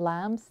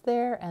lambs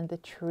there and the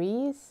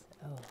trees.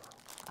 Oh,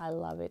 I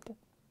love it.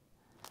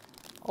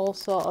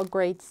 Also a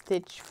great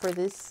stitch for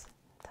this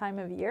time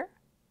of year.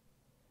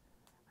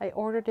 I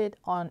ordered it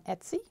on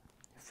Etsy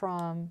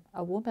from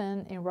a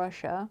woman in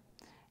Russia,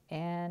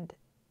 and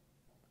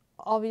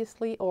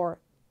obviously, or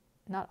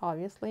not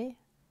obviously,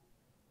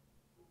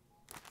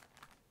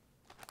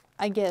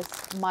 I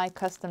guess my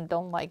custom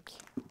don't like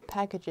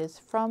packages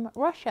from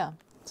Russia.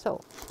 So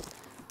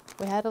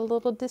we had a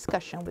little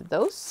discussion with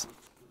those.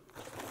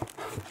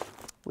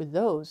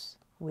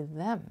 With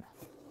them,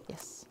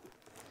 yes.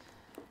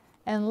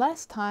 And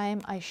last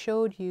time I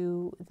showed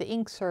you the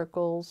ink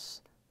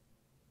circles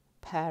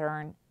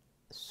pattern,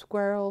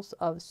 Squirrels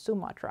of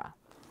Sumatra.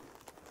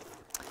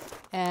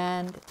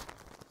 And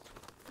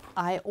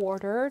I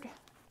ordered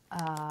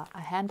a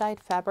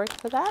hand-dyed fabric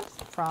for that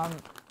from,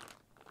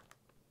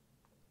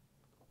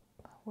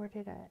 where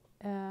did I,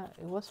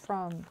 it was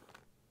from,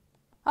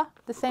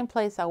 the same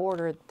place I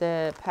ordered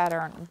the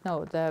pattern,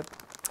 no, the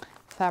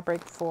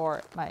fabric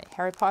for my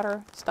Harry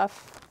Potter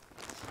stuff.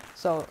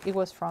 So it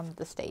was from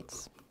the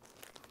States.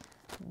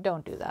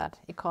 Don't do that.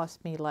 It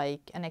cost me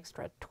like an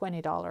extra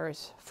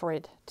 $20 for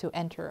it to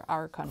enter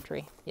our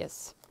country.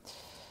 Yes.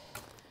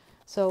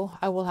 So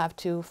I will have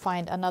to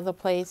find another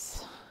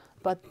place.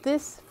 But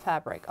this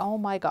fabric, oh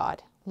my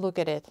God, look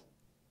at it.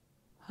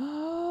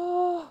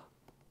 Oh,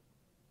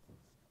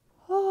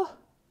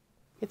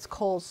 it's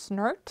called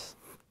Snert.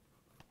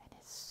 And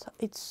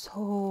it's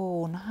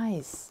so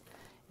nice.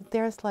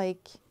 There's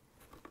like,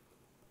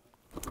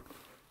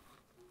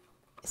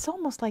 it's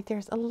almost like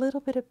there's a little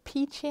bit of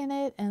peach in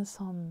it and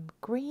some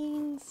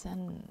greens,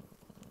 and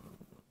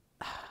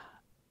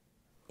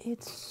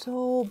it's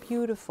so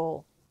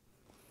beautiful.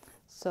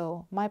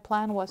 So my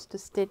plan was to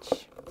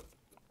stitch,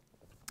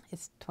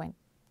 it's 20,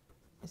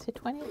 is it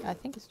 20? I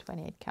think it's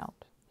 28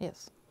 count.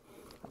 Yes,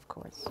 of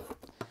course.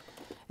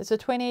 It's a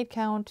 28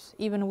 count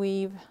even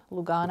weave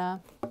Lugana,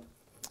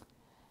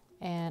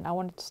 and I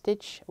wanted to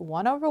stitch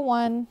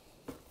 1/1.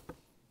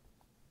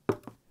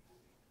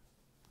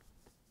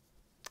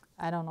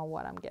 I don't know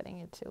what I'm getting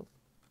it to.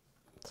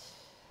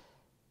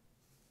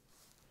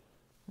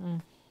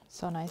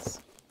 So nice.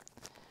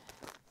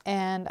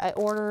 And I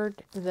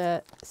ordered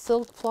the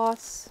silk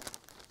floss.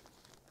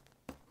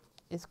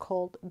 It's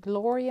called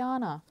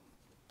Gloriana.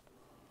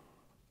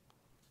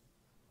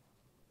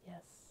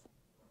 Yes.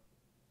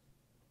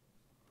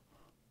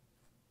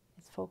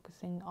 It's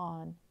focusing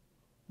on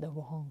the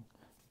wrong.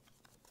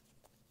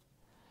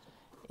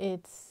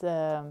 It's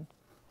the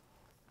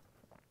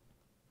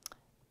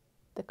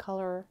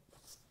color.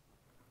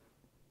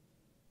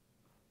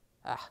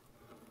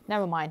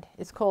 Never mind.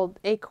 It's called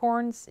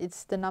Acorns.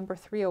 It's the number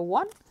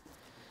 301.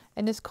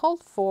 And it's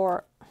called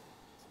for,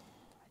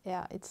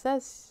 yeah, it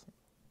says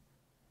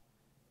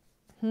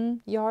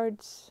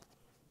yards,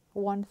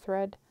 1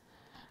 thread.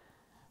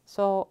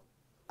 So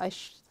I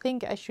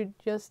think I should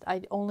just,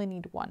 I only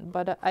need 1,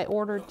 but I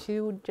ordered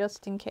 2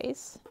 just in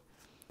case.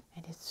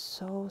 And it's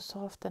so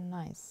soft and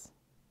nice.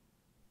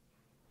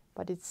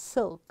 But it's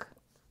silk.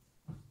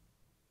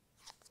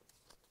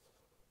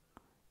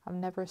 I've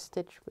never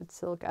stitched with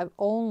silk. I've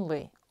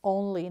only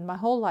in my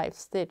whole life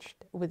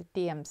stitched with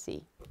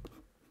DMC.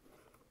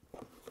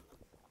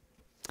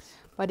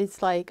 But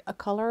it's like a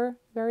color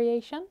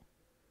variation.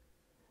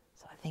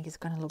 So I think it's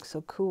gonna look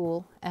so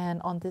cool.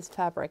 And on this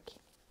fabric,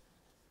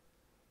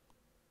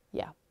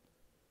 yeah,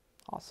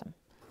 awesome.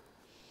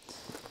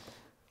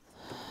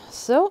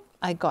 So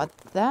I got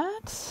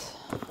that.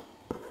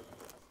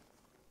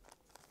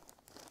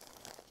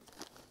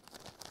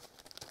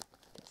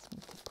 Just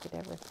need to put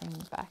everything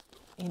back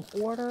in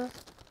order.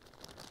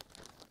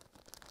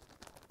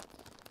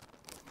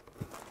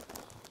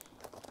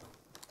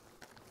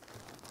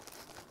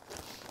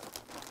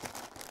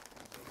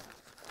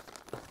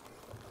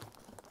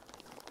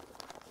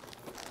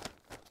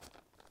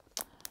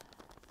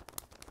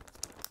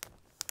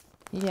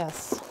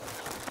 Yes,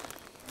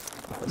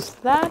 was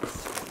that.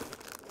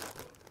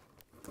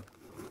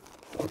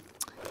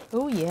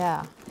 Oh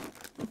yeah,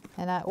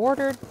 and I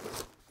ordered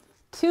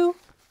 2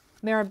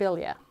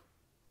 Mirabilia.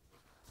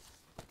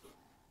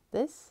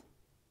 This,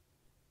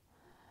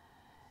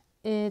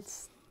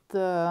 it's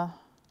the,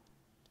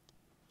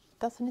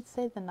 doesn't it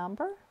say the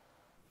number?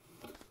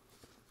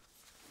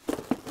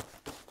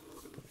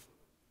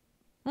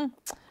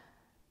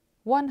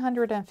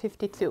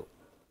 152.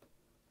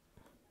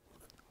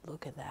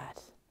 Look at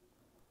that.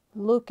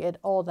 Look at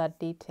all that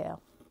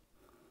detail.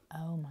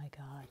 Oh my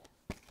God.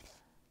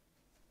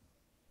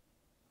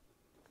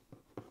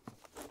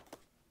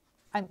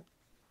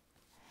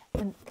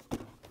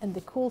 And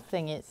the cool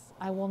thing is,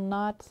 I will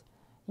not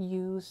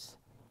use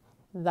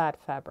that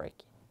fabric.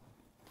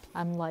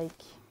 I'm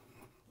like,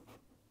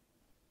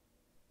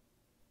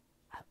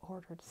 I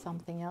ordered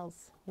something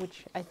else,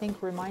 which I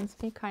think reminds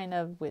me kind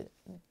of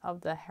of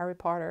the Harry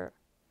Potter,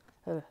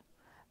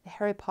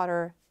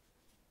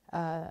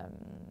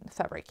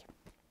 fabric.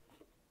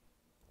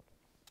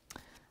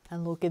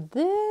 And look at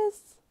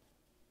this.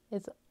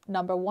 It's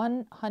number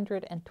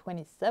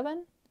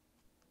 127.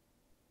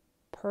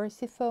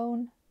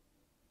 Persephone.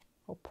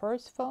 Or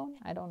Persephone,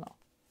 I don't know.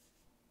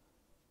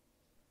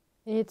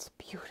 It's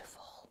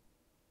beautiful.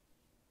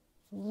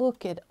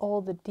 Look at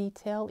all the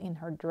detail in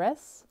her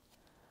dress.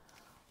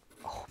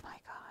 Oh my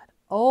God.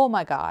 Oh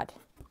my God.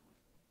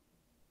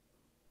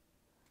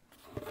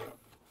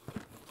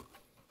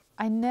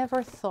 I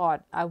never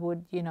thought I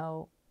would, you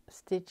know,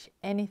 stitch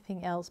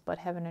anything else but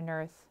Heaven and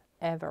Earth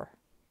ever.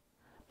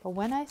 But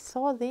when I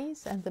saw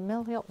these and the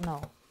Mill Hill, no.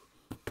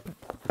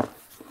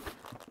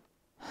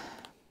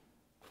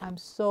 I'm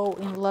so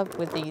in love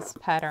with these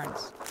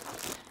patterns.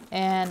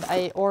 And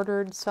I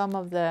ordered some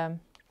of the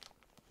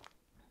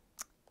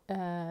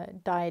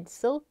dyed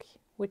silk,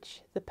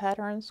 which the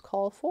patterns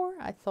call for.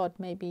 I thought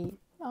maybe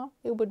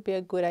it would be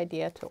a good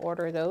idea to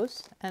order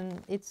those.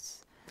 And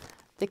it's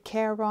the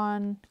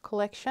Caron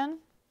collection.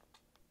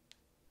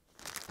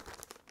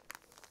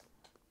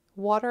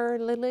 Water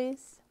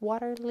lilies,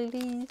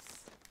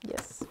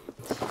 yes.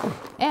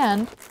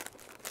 And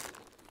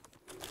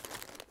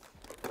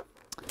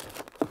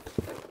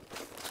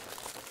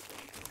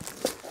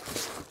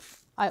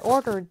I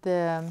ordered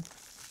the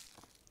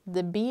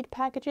bead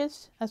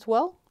packages as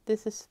well.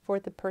 This is for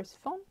the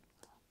Persephone.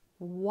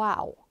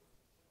 Wow,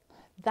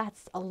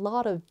 that's a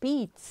lot of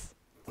beads.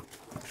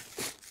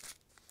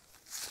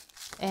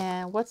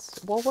 And what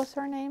was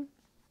her name?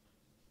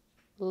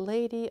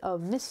 Lady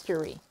of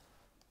Mystery.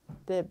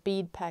 The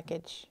bead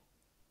package.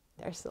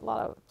 There's a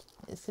lot of,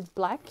 is it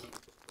black?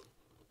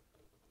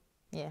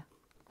 Yeah,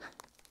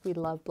 we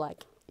love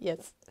black.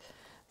 Yes.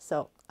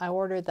 So I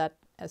ordered that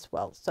as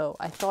well. So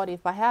I thought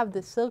if I have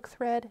the silk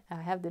thread,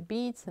 I have the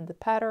beads and the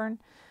pattern,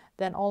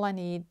 then all I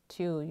need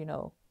to, you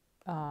know,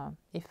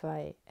 if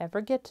I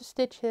ever get to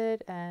stitch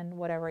it and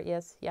whatever,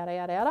 yes, yada,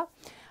 yada, yada,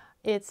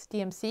 it's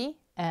DMC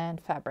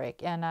and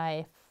fabric. And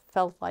I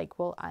felt like,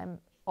 well, I'm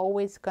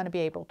always going to be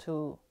able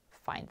to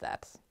find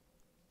that.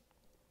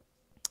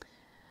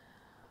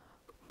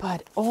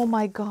 But oh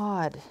my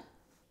God,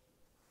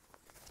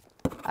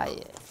 I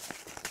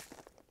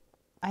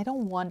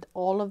don't want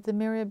all of the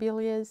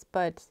Mirabilias,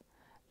 but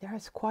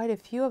there's quite a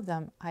few of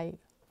them. I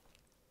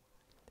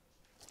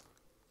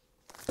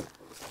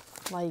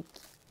like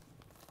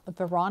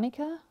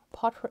Veronica,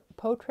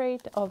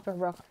 portrait of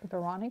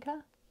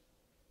Veronica.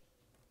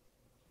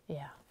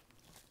 Yeah.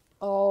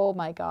 Oh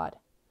my God.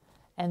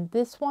 And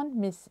this one,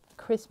 Miss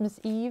Christmas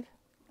Eve.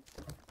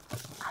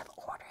 I've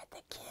ordered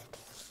the kit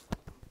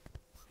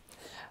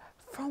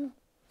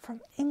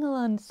from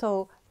England,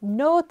 so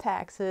no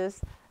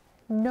taxes,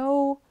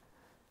 no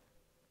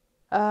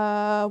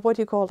what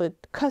do you call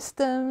it,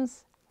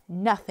 customs,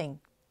 nothing.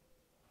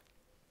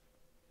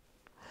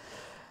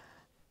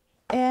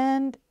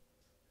 And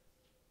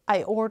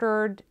I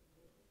ordered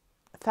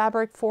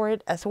fabric for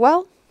it as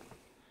well,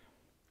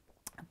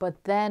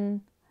 but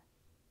then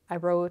I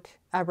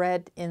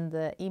read in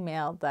the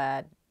email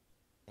that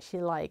she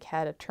like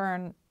had a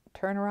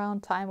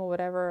turnaround time or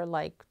whatever,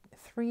 like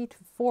 3 to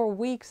 4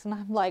 weeks, and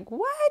I'm like,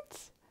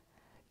 what?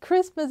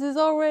 Christmas is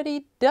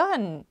already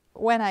done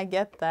when I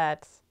get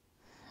that.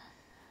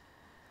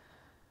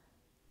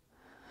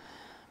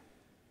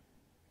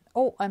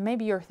 Oh, and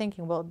maybe you're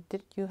thinking, well,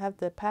 did you have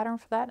the pattern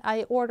for that?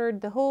 I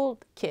ordered the whole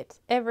kit,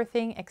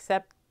 everything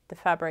except the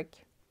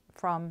fabric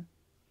from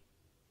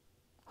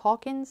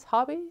Hawkins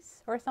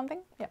Hobbies or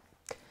something. Yeah.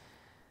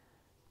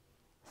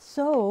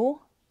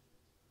 So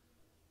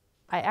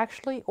I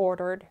actually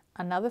ordered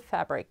another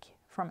fabric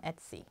from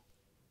Etsy.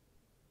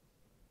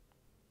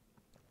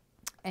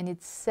 And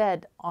it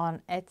said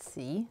on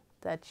Etsy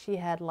that she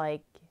had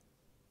like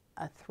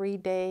a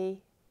 3-day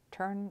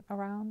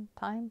turnaround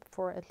time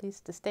for at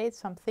least the States.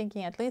 So I'm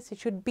thinking at least it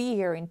should be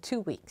here in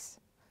 2 weeks.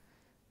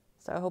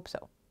 So I hope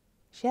so.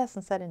 She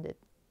hasn't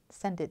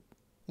sent it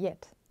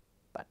yet,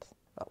 but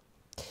well.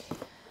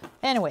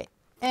 Anyway,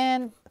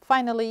 and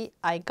finally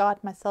I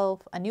got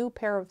myself a new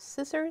pair of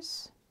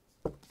scissors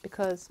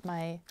because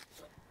my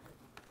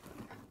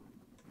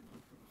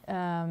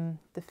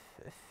the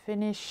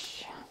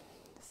Finnish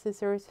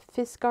scissors,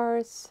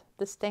 Fiskars,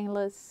 the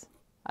stainless.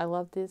 I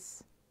love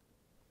this.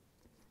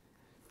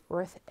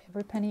 Worth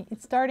every penny.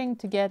 It's starting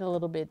to get a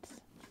little bit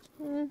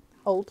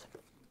old.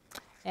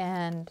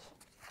 And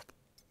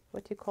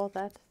what do you call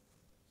that?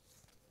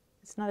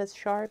 It's not as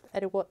sharp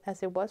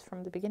as it was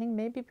from the beginning.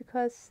 Maybe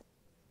because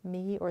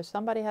me or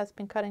somebody has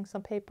been cutting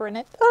some paper in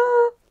it.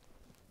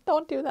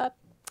 Don't do that.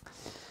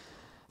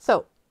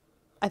 So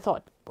I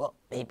thought, well,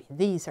 maybe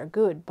these are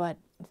good, but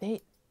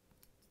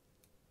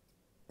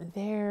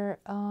they're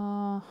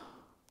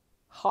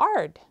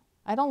hard.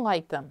 I don't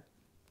like them.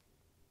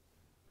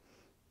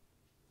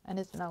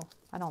 And no,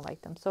 I don't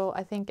like them. So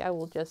I think I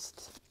will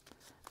just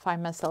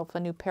find myself a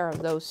new pair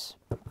of those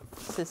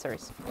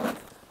scissors.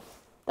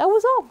 That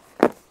was all.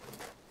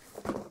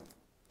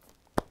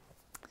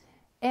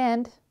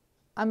 And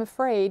I'm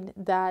afraid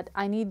that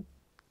I need,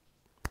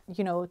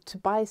 you know, to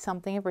buy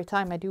something every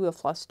time I do a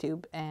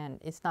FlossTube, and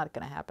it's not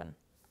going to happen.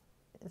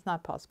 It's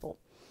not possible.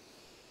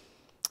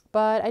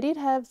 But I did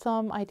have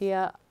some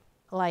idea,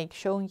 like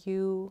showing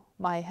you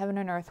my Heaven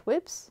and Earth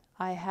whips.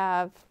 I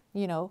have,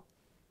 you know,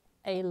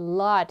 a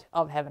lot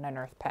of Heaven and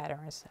Earth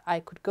patterns. I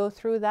could go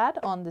through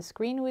that on the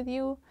screen with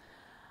you.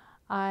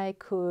 I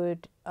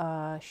could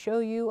show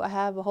you, I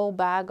have a whole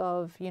bag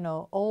of, you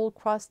know, old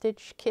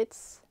cross-stitch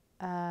kits,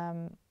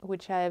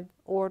 which I've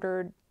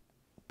ordered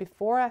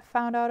before I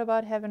found out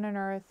about Heaven and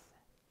Earth,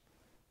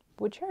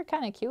 which are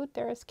kind of cute.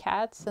 There's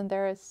cats and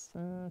there's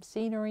some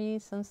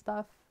sceneries and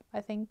stuff,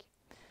 I think.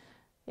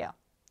 Yeah,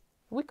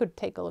 we could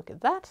take a look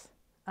at that.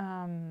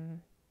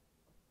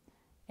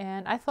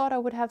 And I thought I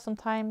would have some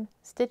time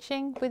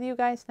stitching with you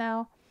guys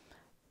now,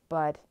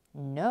 but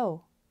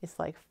no, it's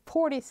like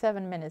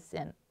 47 minutes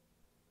in.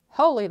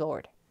 Holy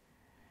Lord.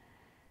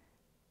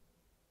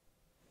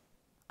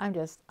 I'm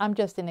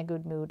just in a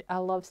good mood. I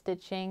love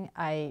stitching.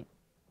 I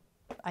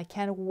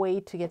can't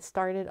wait to get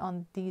started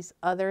on these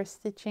other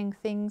stitching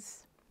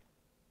things.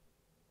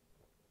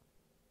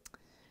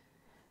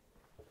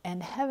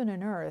 And Heaven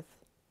and Earth,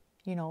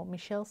 you know,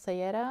 Michelle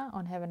Sayeda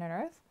on Heaven and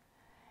Earth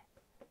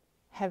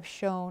have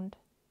shown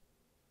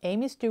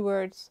Amy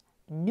Stewart's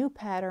new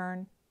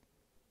pattern.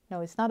 No,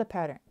 it's not a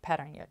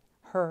pattern yet.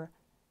 Her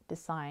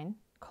design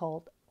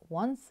called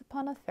Once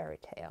Upon a Fairy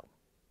Tale.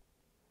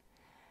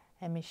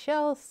 And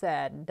Michelle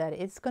said that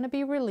it's going to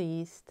be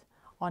released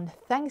on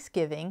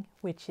Thanksgiving,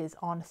 which is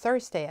on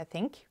Thursday, I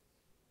think.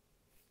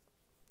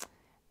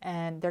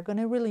 And they're going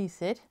to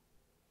release it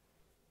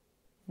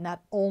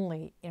not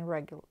only in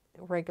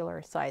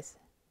regular size.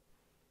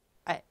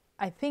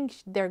 I think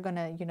they're going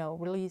to, you know,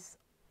 release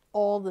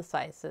all the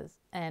sizes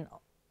and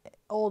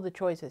all the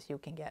choices you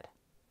can get.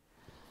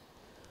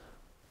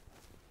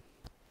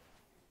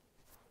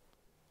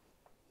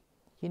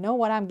 You know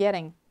what I'm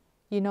getting.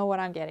 You know what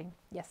I'm getting.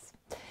 Yes.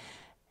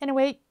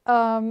 Anyway,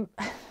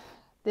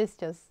 this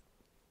just,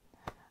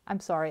 I'm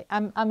sorry.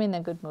 I'm in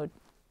a good mood.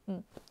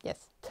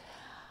 Yes.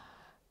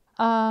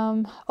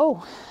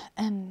 Oh,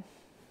 and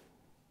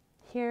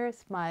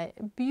here's my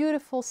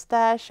beautiful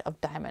stash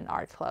of Diamond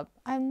Art Club.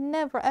 I'm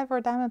never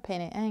ever diamond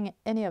painting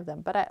any of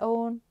them, but I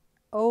own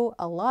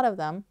a lot of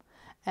them.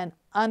 And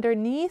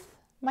underneath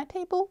my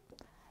table,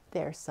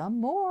 there's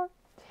some more.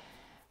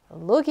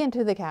 Look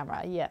into the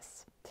camera,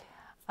 yes.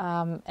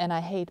 And I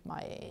hate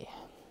my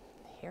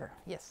hair,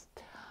 yes.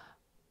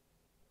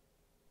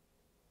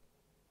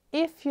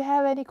 If you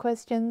have any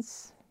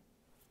questions,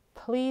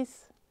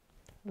 please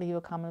leave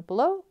a comment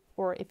below.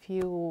 Or if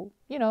you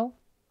know,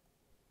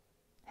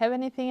 have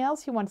anything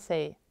else you want to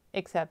say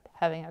except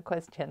having a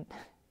question,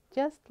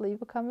 just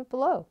leave a comment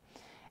below.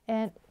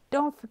 And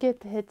don't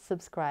forget to hit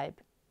subscribe,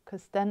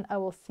 because then I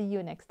will see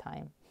you next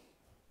time.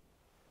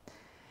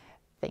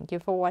 Thank you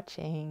for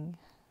watching.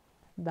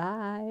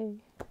 Bye.